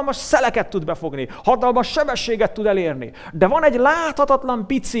 hatalmas szeleket tud befogni, hatalmas sebességet tud elérni, de van egy láthatatlan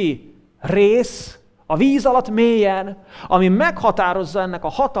pici rész a víz alatt mélyen, ami meghatározza ennek a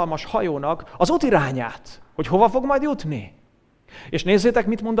hatalmas hajónak az útirányát, hogy hova fog majd jutni. És nézzétek,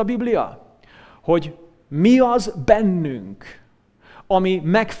 mit mond a Biblia, hogy mi az bennünk, ami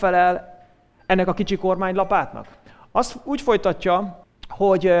megfelel ennek a kicsi kormánylapátnak. Azt úgy folytatja,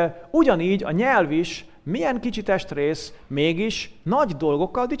 hogy ugyanígy a nyelv is milyen kicsi testrész mégis nagy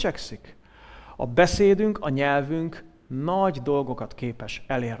dolgokkal dicsekszik. A beszédünk, a nyelvünk nagy dolgokat képes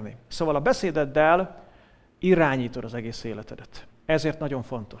elérni. Szóval a beszédeddel irányítod az egész életedet. Ezért nagyon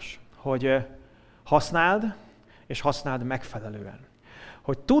fontos, hogy használd, és használd megfelelően.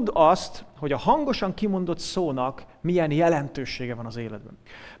 Hogy tudd azt, hogy a hangosan kimondott szónak milyen jelentősége van az életben.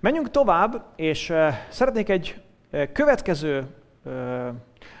 Menjünk tovább, és szeretnék egy következő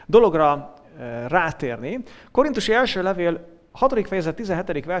dologra rátérni. Korintusi első levél 6. fejezet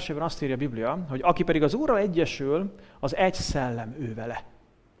 17. versében azt írja a Biblia, hogy aki pedig az Úrral egyesül, az egy szellem ő vele.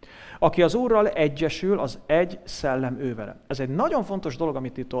 Aki az Úrral egyesül, az egy szellem ő vele. Ez egy nagyon fontos dolog,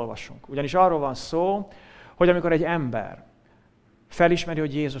 amit itt olvasunk. Ugyanis arról van szó, hogy amikor egy ember felismeri,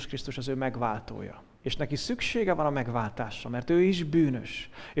 hogy Jézus Krisztus az ő megváltója, és neki szüksége van a megváltásra, mert ő is bűnös,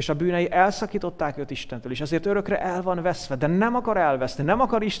 és a bűnei elszakították őt Istentől, és ezért örökre el van veszve, de nem akar elveszni, nem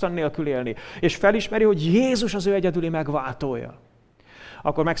akar Isten nélkül élni, és felismeri, hogy Jézus az ő egyedüli megváltója.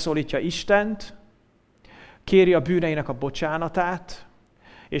 Akkor megszólítja Istent, kéri a bűneinek a bocsánatát,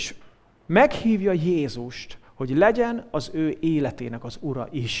 és meghívja Jézust, hogy legyen az ő életének az ura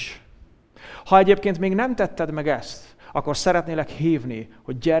is. Ha egyébként még nem tetted meg ezt, akkor szeretnélek hívni,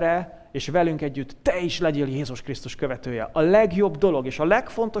 hogy gyere, és velünk együtt te is legyél Jézus Krisztus követője. A legjobb dolog és a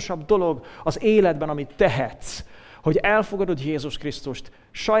legfontosabb dolog az életben, amit tehetsz, hogy elfogadod Jézus Krisztust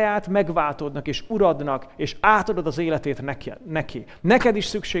saját megváltódnak és uradnak, és átadod az életét neki. Neked is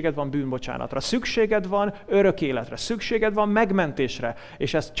szükséged van bűnbocsánatra, szükséged van örök életre, szükséged van megmentésre,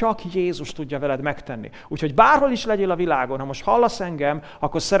 és ezt csak Jézus tudja veled megtenni. Úgyhogy bárhol is legyél a világon, ha most hallasz engem,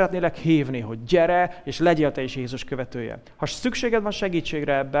 akkor szeretnélek hívni, hogy gyere, és legyél te is Jézus követője. Ha szükséged van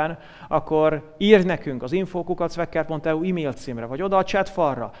segítségre ebben, akkor írj nekünk az info@svekker.eu e-mail címre, vagy oda a chat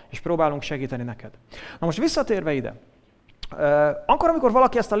falra, és próbálunk segíteni neked. Na most visszatérve ide, akkor, amikor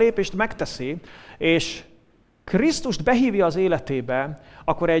valaki ezt a lépést megteszi, és Krisztust behívja az életébe,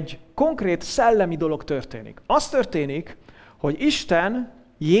 akkor egy konkrét szellemi dolog történik. Az történik, hogy Isten,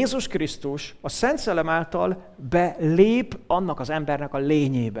 Jézus Krisztus a Szent Szellem által belép annak az embernek a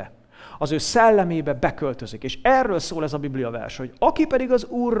lényébe. Az ő szellemébe beköltözik. És erről szól ez a Biblia vers, hogy aki pedig az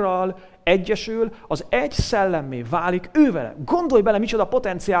Úrral egyesül, az egy szellemmé válik ővele. Gondolj bele, micsoda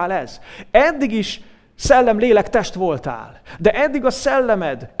potenciál ez. Eddig is szellem, lélek, test voltál. De eddig a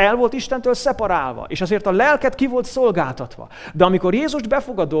szellemed el volt Istentől szeparálva, és azért a lelked ki volt szolgáltatva. De amikor Jézust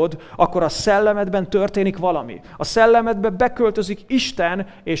befogadod, akkor a szellemedben történik valami. A szellemedbe beköltözik Isten,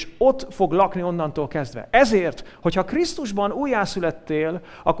 és ott fog lakni onnantól kezdve. Ezért, hogyha Krisztusban újjászülettél,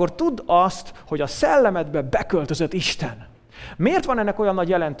 akkor tudd azt, hogy a szellemedbe beköltözött Isten. Miért van ennek olyan nagy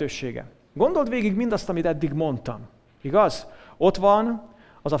jelentősége? Gondold végig mindazt, amit eddig mondtam. Igaz? Ott van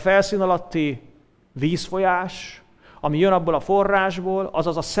az a felszín alatti vízfolyás, ami jön abból a forrásból,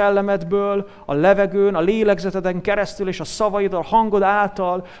 azaz a szellemedből, a levegőn, a lélegzeteden keresztül és a szavaid, a hangod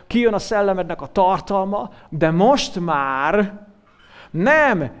által kijön a szellemednek a tartalma, de most már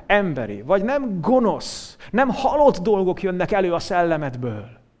nem emberi, vagy nem gonosz, nem halott dolgok jönnek elő a szellemedből,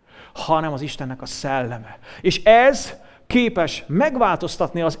 hanem az Istennek a szelleme. És ez képes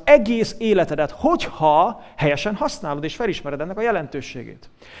megváltoztatni az egész életedet, hogyha helyesen használod és felismered ennek a jelentőségét.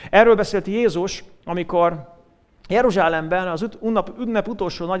 Erről beszélt Jézus, amikor Jeruzsálemben az ünnep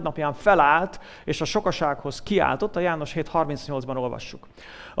utolsó nagynapján felállt, és a sokasághoz kiáltott, a János 7.38-ban olvassuk.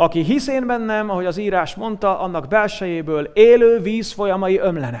 Aki hisz én bennem, ahogy az írás mondta, annak belsejéből élő víz folyamai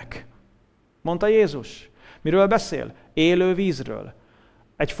ömlenek. Mondta Jézus. Miről beszél? Élő vízről.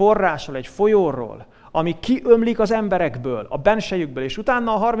 Egy forrásról, egy folyóról, ami kiömlik az emberekből, a bensejükből, és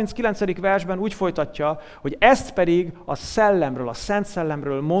utána a 39. versben úgy folytatja, hogy ezt pedig a szellemről, a Szent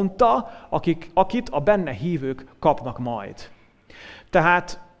Szellemről mondta, akit a benne hívők kapnak majd.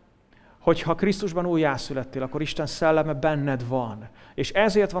 Tehát, hogyha Krisztusban újjászülettél, akkor Isten szelleme benned van. És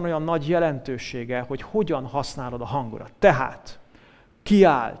ezért van olyan nagy jelentősége, hogy hogyan használod a hangodat. Tehát,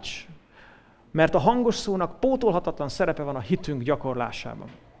 kiálts! Mert a hangos szónak pótolhatatlan szerepe van a hitünk gyakorlásában.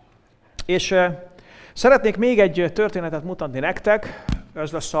 És szeretnék még egy történetet mutatni nektek,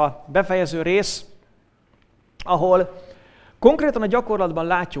 ez lesz a befejező rész, ahol konkrétan a gyakorlatban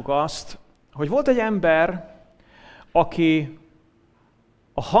látjuk azt, hogy volt egy ember, aki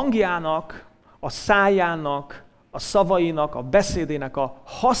a hangjának, a szájának, a szavainak, a beszédének a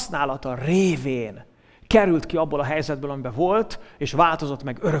használata révén került ki abból a helyzetből, amiben volt, és változott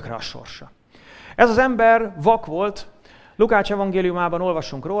meg örökre a sorsa. Ez az ember vak volt, Lukács evangéliumában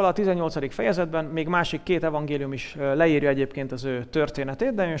olvasunk róla, a 18. fejezetben, még másik 2 evangélium is leírja egyébként az ő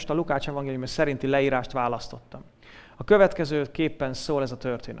történetét, de én most a Lukács evangélium szerinti leírást választottam. A következő képpen szól ez a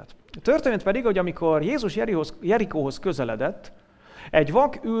történet. A történet pedig, hogy amikor Jézus Jerikóhoz közeledett, egy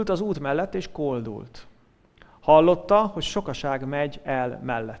vak ült az út mellett és koldult. Hallotta, hogy sokaság megy el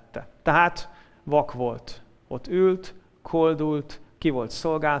mellette. Tehát vak volt. Ott ült, koldult, ki volt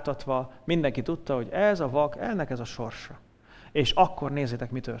szolgáltatva, mindenki tudta, hogy ez a vak, ennek ez a sorsa. És akkor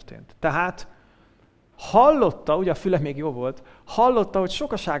nézzétek, mi történt. Tehát hallotta, ugye a füle még jó volt, hallotta, hogy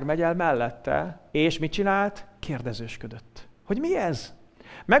sokaság megy el mellette, és mit csinált? Kérdezősködött. Hogy mi ez?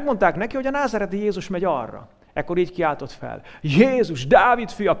 Megmondták neki, hogy a názáreti Jézus megy arra. Ekkor így kiáltott fel. Jézus, Dávid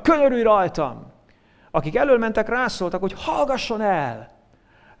fia, könyörülj rajtam! Akik elől mentek, rászóltak, hogy hallgasson el!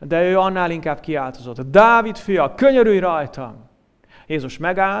 De ő annál inkább kiáltozott. Dávid fia, könyörülj rajtam! Jézus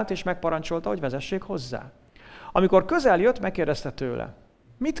megállt, és megparancsolta, hogy vezessék hozzá. Amikor közel jött, megkérdezte tőle.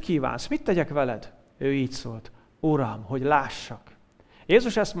 Mit kívánsz? Mit tegyek veled? Ő így szólt. Uram, hogy lássak.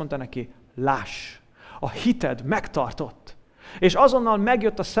 Jézus ezt mondta neki, láss! A hited megtartott. És azonnal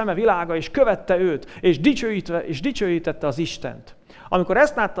megjött a szeme világa, és követte őt, és dicsőítette az Istent. Amikor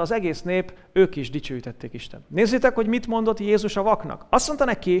ezt látta az egész nép, ők is dicsőítették Istent. Nézzétek, hogy mit mondott Jézus a vaknak. Azt mondta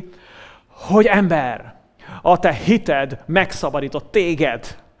neki, hogy ember, a te hited megszabadított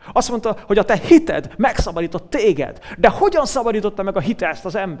téged. Azt mondta, hogy a te hited megszabadított téged. De hogyan szabadította meg a hite ezt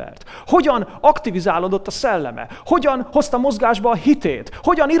az embert? Hogyan aktivizálódott a szelleme? Hogyan hozta mozgásba a hitét?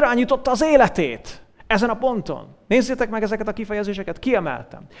 Hogyan irányította az életét? Ezen a ponton. Nézzétek meg ezeket a kifejezéseket,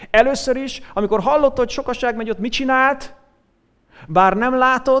 kiemeltem. Először is, amikor hallotta, hogy sokaság megy ott, mit csinált? Bár nem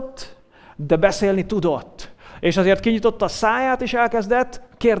látott, de beszélni tudott. És azért kinyitotta a száját, és elkezdett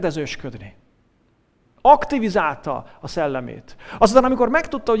kérdezősködni. Aktivizálta a szellemét. Azután, amikor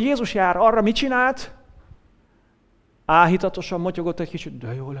megtudta, hogy Jézus jár arra, mit csinált? Áhítatosan motyogott egy kicsit,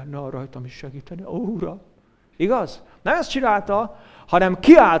 de jó lenne rajtam is segíteni. Ó, Uram! Igaz? Nem ezt csinálta, hanem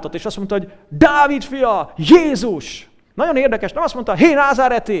kiáltott, és azt mondta, hogy Dávid fia, Jézus! Nagyon érdekes, nem azt mondta, hé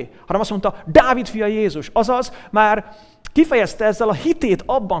názáreti, hanem azt mondta, Dávid fia, Jézus. Azaz, már kifejezte ezzel a hitét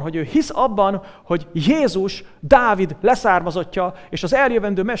abban, hogy ő hisz abban, hogy Jézus, Dávid leszármazottja, és az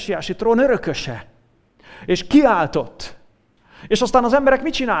eljövendő messiási trón örököse. És kiáltott. És aztán az emberek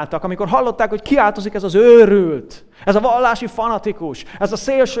mit csináltak, amikor hallották, hogy kiáltozik ez az őrült, ez a vallási fanatikus, ez a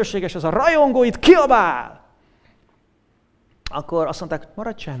szélsőséges, ez a rajongó itt kiabál. Akkor azt mondták,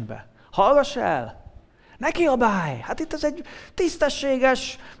 maradj csendbe, hallgass el, ne kiabálj, hát itt ez egy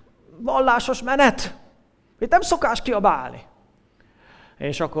tisztességes, vallásos menet, itt nem szokás kiabálni.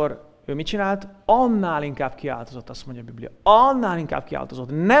 És akkor ő mit csinált? Annál inkább kiáltozott, azt mondja a Biblia. Annál inkább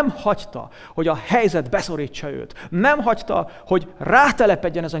kiáltozott. Nem hagyta, hogy a helyzet beszorítsa őt. Nem hagyta, hogy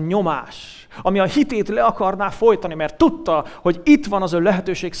rátelepedjen ez a nyomás, ami a hitét le akarná folytani, mert tudta, hogy itt van az ő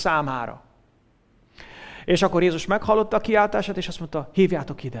lehetőség számára. És akkor Jézus meghallotta a kiáltását, és azt mondta,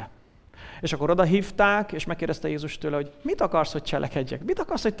 hívjátok ide. És akkor oda hívták, és megkérdezte Jézus tőle, hogy mit akarsz, hogy cselekedjek? Mit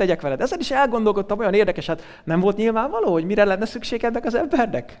akarsz, hogy tegyek veled? Ezen is elgondolkodtam, olyan érdekes, hát nem volt nyilvánvaló, hogy mire lenne szükség ennek az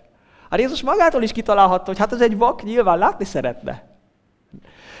embernek? Hát Jézus magától is kitalálhatta, hogy hát ez egy vak, nyilván látni szeretne.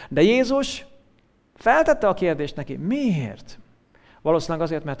 De Jézus feltette a kérdést neki. Miért? Valószínűleg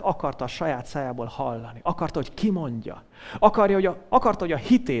azért, mert akarta a saját szájából hallani. Akarta, hogy kimondja. Akarta, hogy a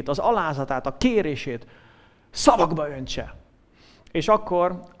hitét, az alázatát, a kérését szavakba öntse. És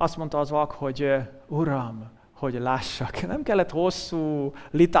akkor azt mondta az vak, hogy Uram, hogy lássak. Nem kellett hosszú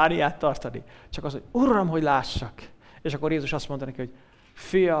litániát tartani. Csak az, hogy Uram, hogy lássak. És akkor Jézus azt mondta neki, hogy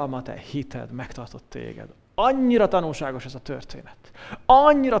fiam, a te hited megtartott téged. Annyira tanulságos ez a történet.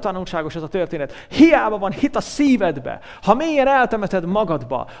 Annyira tanulságos ez a történet. Hiába van hit a szívedbe, ha mélyen eltemeted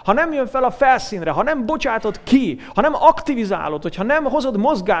magadba, ha nem jön fel a felszínre, ha nem bocsátod ki, ha nem aktivizálod, hogyha nem hozod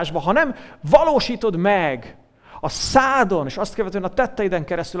mozgásba, ha nem valósítod meg a szádon, és azt követően a tetteiden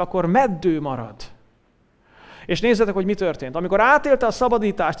keresztül, akkor meddő marad. És nézzetek, hogy mi történt. Amikor átélte a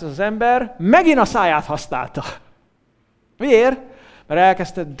szabadítást ez az ember, megint a száját használta. Miért? mert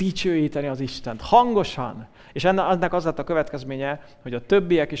elkezdted dicsőíteni az Istent, hangosan. És ennek az lett a következménye, hogy a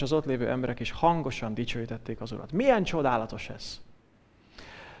többiek és az ott lévő emberek is hangosan dicsőítették az Urat. Milyen csodálatos ez!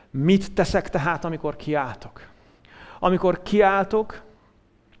 Mit teszek tehát, amikor kiáltok? Amikor kiáltok,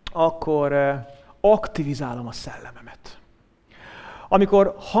 akkor aktivizálom a szellememet.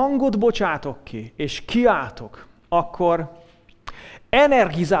 Amikor hangot bocsátok ki, és kiáltok, akkor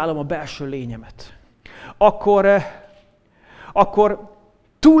energizálom a belső lényemet. Akkor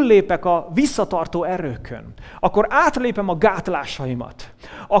túllépek a visszatartó erőkön. Akkor átlépem a gátlásaimat.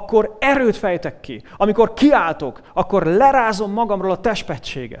 Akkor erőt fejtek ki. Amikor kiáltok, akkor lerázom magamról a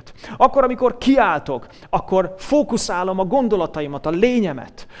testpettséget. Akkor, amikor kiáltok, akkor fókuszálom a gondolataimat, a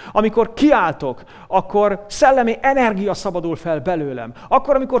lényemet. Amikor kiáltok, akkor szellemi energia szabadul fel belőlem.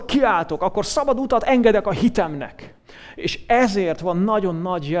 Akkor, amikor kiáltok, akkor szabad utat engedek a hitemnek. És ezért van nagyon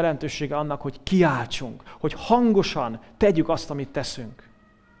nagy jelentősége annak, hogy kiáltsunk, hogy hangosan tegyük azt, amit teszünk.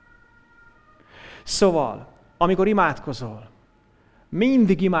 Szóval, amikor imádkozol,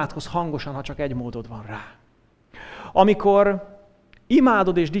 mindig imádkozz hangosan, ha csak egy módod van rá. Amikor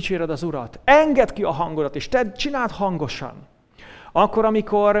imádod és dicséred az Urat, engedd ki a hangodat, és csináld hangosan. Akkor,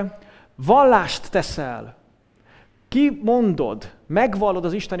 amikor vallást teszel, kimondod, megvallod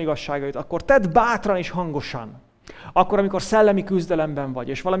az Isten igazságait, akkor tedd bátran és hangosan. Akkor, amikor szellemi küzdelemben vagy,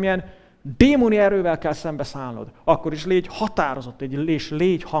 és valamilyen démoni erővel kell szembeszállnod, akkor is légy határozott, és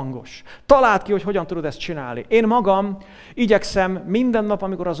légy hangos. Találd ki, hogy hogyan tudod ezt csinálni. Én magam igyekszem minden nap,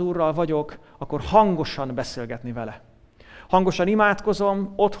 amikor az Úrral vagyok, akkor hangosan beszélgetni vele. Hangosan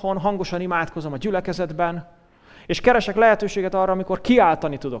imádkozom otthon, hangosan imádkozom a gyülekezetben, és keresek lehetőséget arra, amikor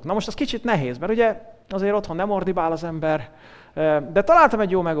kiáltani tudok. Na most az kicsit nehéz, mert ugye azért otthon nem ordibál az ember, de találtam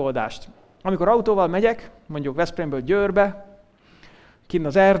egy jó megoldást. Amikor autóval megyek, mondjuk Veszprémből Győrbe, kinn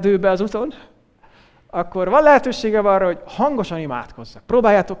az erdőbe az úton, akkor van lehetőségem arra, hogy hangosan imádkozzak.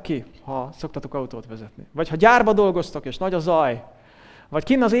 Próbáljátok ki, ha szoktatok autót vezetni. Vagy ha gyárba dolgoztok, és nagy a zaj, vagy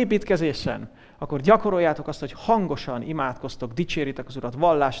kinn az építkezésen, akkor gyakoroljátok azt, hogy hangosan imádkoztok, dicséritek az Urat,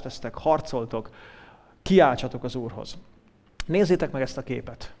 vallást tesztek, harcoltok, kiáltsatok az Úrhoz. Nézzétek meg ezt a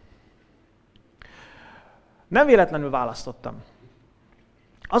képet. Nem véletlenül választottam.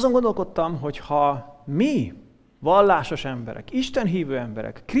 Azon gondolkodtam, hogy ha mi, vallásos emberek, Isten hívő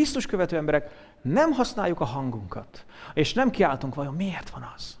emberek, Krisztus követő emberek nem használjuk a hangunkat, és nem kiáltunk, vajon miért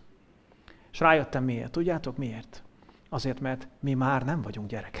van az? És rájöttem miért. Tudjátok miért? Azért, mert mi már nem vagyunk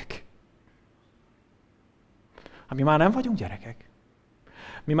gyerekek. Mi már nem vagyunk gyerekek.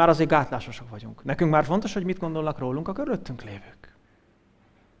 Mi már azért gátlásosok vagyunk. Nekünk már fontos, hogy mit gondolnak rólunk a körülöttünk lévők.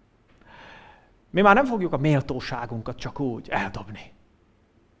 Mi már nem fogjuk a méltóságunkat csak úgy eldobni.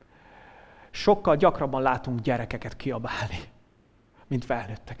 Sokkal gyakrabban látunk gyerekeket kiabálni, mint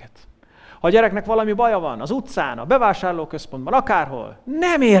felnőtteket. Ha a gyereknek valami baja van, az utcán, a bevásárlóközpontban, akárhol,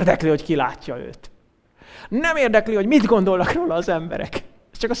 nem érdekli, hogy ki látja őt. Nem érdekli, hogy mit gondolnak róla az emberek.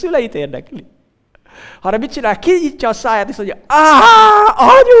 Ez csak a szüleit érdekli. Hanem mit csinál? Kinyitja a száját, és mondja,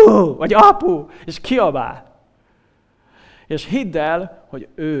 anyu! Vagy apu! És kiabál. És hidd el, hogy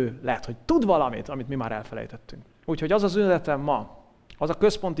ő lehet, hogy tud valamit, amit mi már elfelejtettünk. Úgyhogy az az üzenetem ma, az a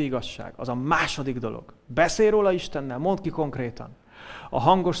központi igazság, az a második dolog. Beszélj róla Istennel, mondd ki konkrétan. A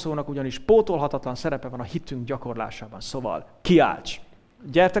hangos szónak ugyanis pótolhatatlan szerepe van a hitünk gyakorlásában. Szóval kiálts!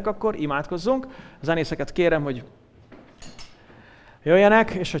 Gyertek akkor, imádkozzunk. A zenészeket kérem, hogy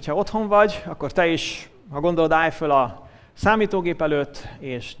jöjjenek, és hogyha otthon vagy, akkor te is, ha gondolod, állj föl a számítógép előtt,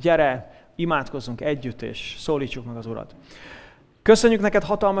 és gyere, imádkozzunk együtt, és szólítsuk meg az Urat. Köszönjük neked,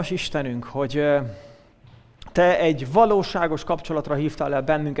 hatalmas Istenünk, hogy te egy valóságos kapcsolatra hívtál el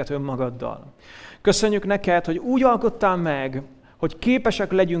bennünket önmagaddal. Köszönjük neked, hogy úgy alkottál meg, hogy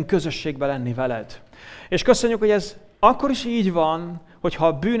képesek legyünk közösségbe lenni veled. És köszönjük, hogy ez akkor is így van, hogyha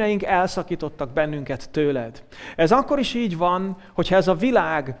a bűneink elszakítottak bennünket tőled. Ez akkor is így van, hogyha ez a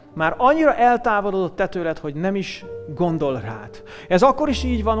világ már annyira eltávolodott te tőled, hogy nem is gondol rád. Ez akkor is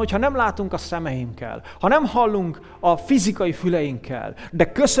így van, hogyha nem látunk a szemeinkkel, ha nem hallunk a fizikai füleinkkel.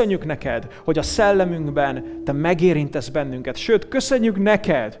 De köszönjük neked, hogy a szellemünkben te megérintesz bennünket. Sőt, köszönjük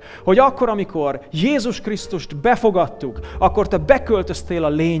neked, hogy akkor, amikor Jézus Krisztust befogadtuk, akkor te beköltöztél a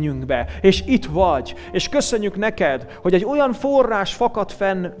lényünkbe, és itt vagy. És köszönjük neked, hogy egy olyan forrás fakad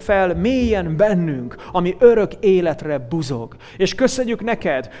fel mélyen bennünk, ami örök életre buzog. És köszönjük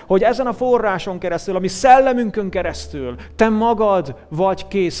neked, hogy ezen a forráson keresztül, ami szellemünkön keresztül, te magad vagy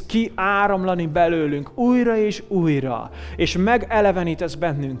kész kiáramlani belőlünk újra és újra, és megelevenítesz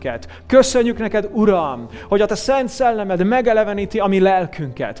bennünket. Köszönjük neked, Uram, hogy a te szent szellemed megeleveníti a mi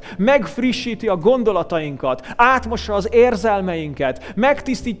lelkünket, megfrissíti a gondolatainkat, átmossa az érzelmeinket,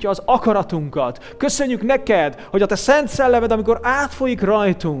 megtisztítja az akaratunkat. Köszönjük neked, hogy a te szent szellemed, amikor átfut átfolyik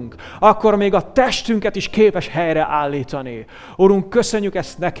rajtunk, akkor még a testünket is képes helyreállítani. Urunk, köszönjük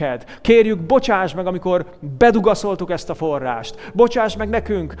ezt neked. Kérjük, bocsáss meg, amikor bedugaszoltuk ezt a forrást. Bocsáss meg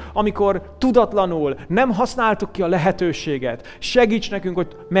nekünk, amikor tudatlanul nem használtuk ki a lehetőséget. Segíts nekünk,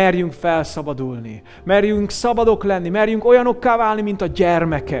 hogy merjünk felszabadulni. Merjünk szabadok lenni, merjünk olyanokká válni, mint a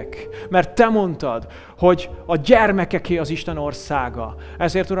gyermekek. Mert te mondtad, hogy a gyermekeké az Isten országa.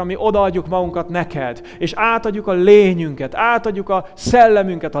 Ezért, Uram, mi odaadjuk magunkat neked, és átadjuk a lényünket, átadjuk a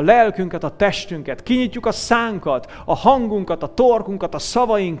szellemünket, a lelkünket, a testünket, kinyitjuk a szánkat, a hangunkat, a torkunkat, a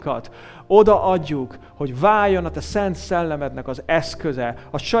szavainkat. Odaadjuk, hogy váljon a te szent szellemednek az eszköze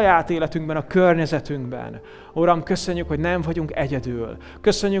a saját életünkben, a környezetünkben. Uram, köszönjük, hogy nem vagyunk egyedül.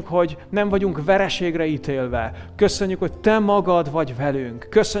 Köszönjük, hogy nem vagyunk vereségre ítélve. Köszönjük, hogy te magad vagy velünk.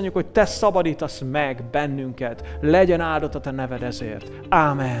 Köszönjük, hogy te szabadítasz meg bennünket. Legyen áldott a te neved ezért.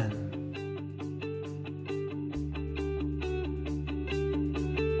 Ámen.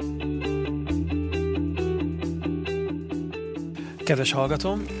 Kedves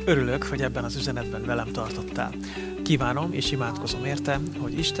hallgatóm, örülök, hogy ebben az üzenetben velem tartottál. Kívánom és imádkozom érte,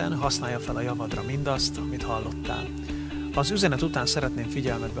 hogy Isten használja fel a javadra mindazt, amit hallottál. Az üzenet után szeretném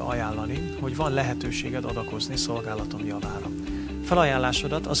figyelmetbe ajánlani, hogy van lehetőséged adakozni szolgálatom javára.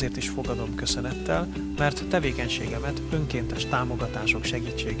 Felajánlásodat azért is fogadom köszönettel, mert tevékenységemet önkéntes támogatások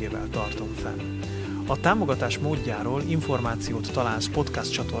segítségével tartom fenn. A támogatás módjáról információt találsz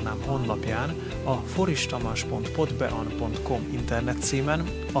podcast csatornám honlapján, a foristamas.podbean.com internet címen,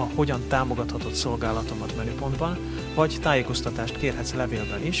 a Hogyan támogathatod szolgálatomat menüpontban, vagy tájékoztatást kérhetsz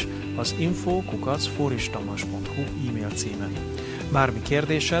levélben is az info@foristamas.hu e-mail címen. Bármi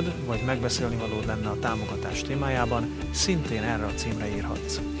kérdésed, vagy megbeszélnivalód lenne a támogatás témájában, szintén erre a címre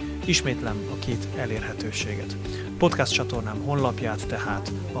írhatsz. Ismétlem a két elérhetőséget. Podcast csatornám honlapját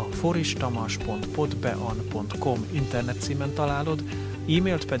tehát a foristamas.podbean.com internet címen találod,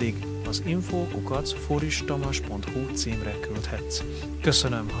 e-mailt pedig az info@foristamas.hu címre küldhetsz.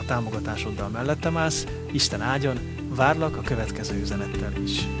 Köszönöm, ha támogatásoddal mellettem állsz, Isten áldjon, várlak a következő üzenettel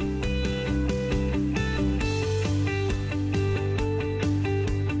is.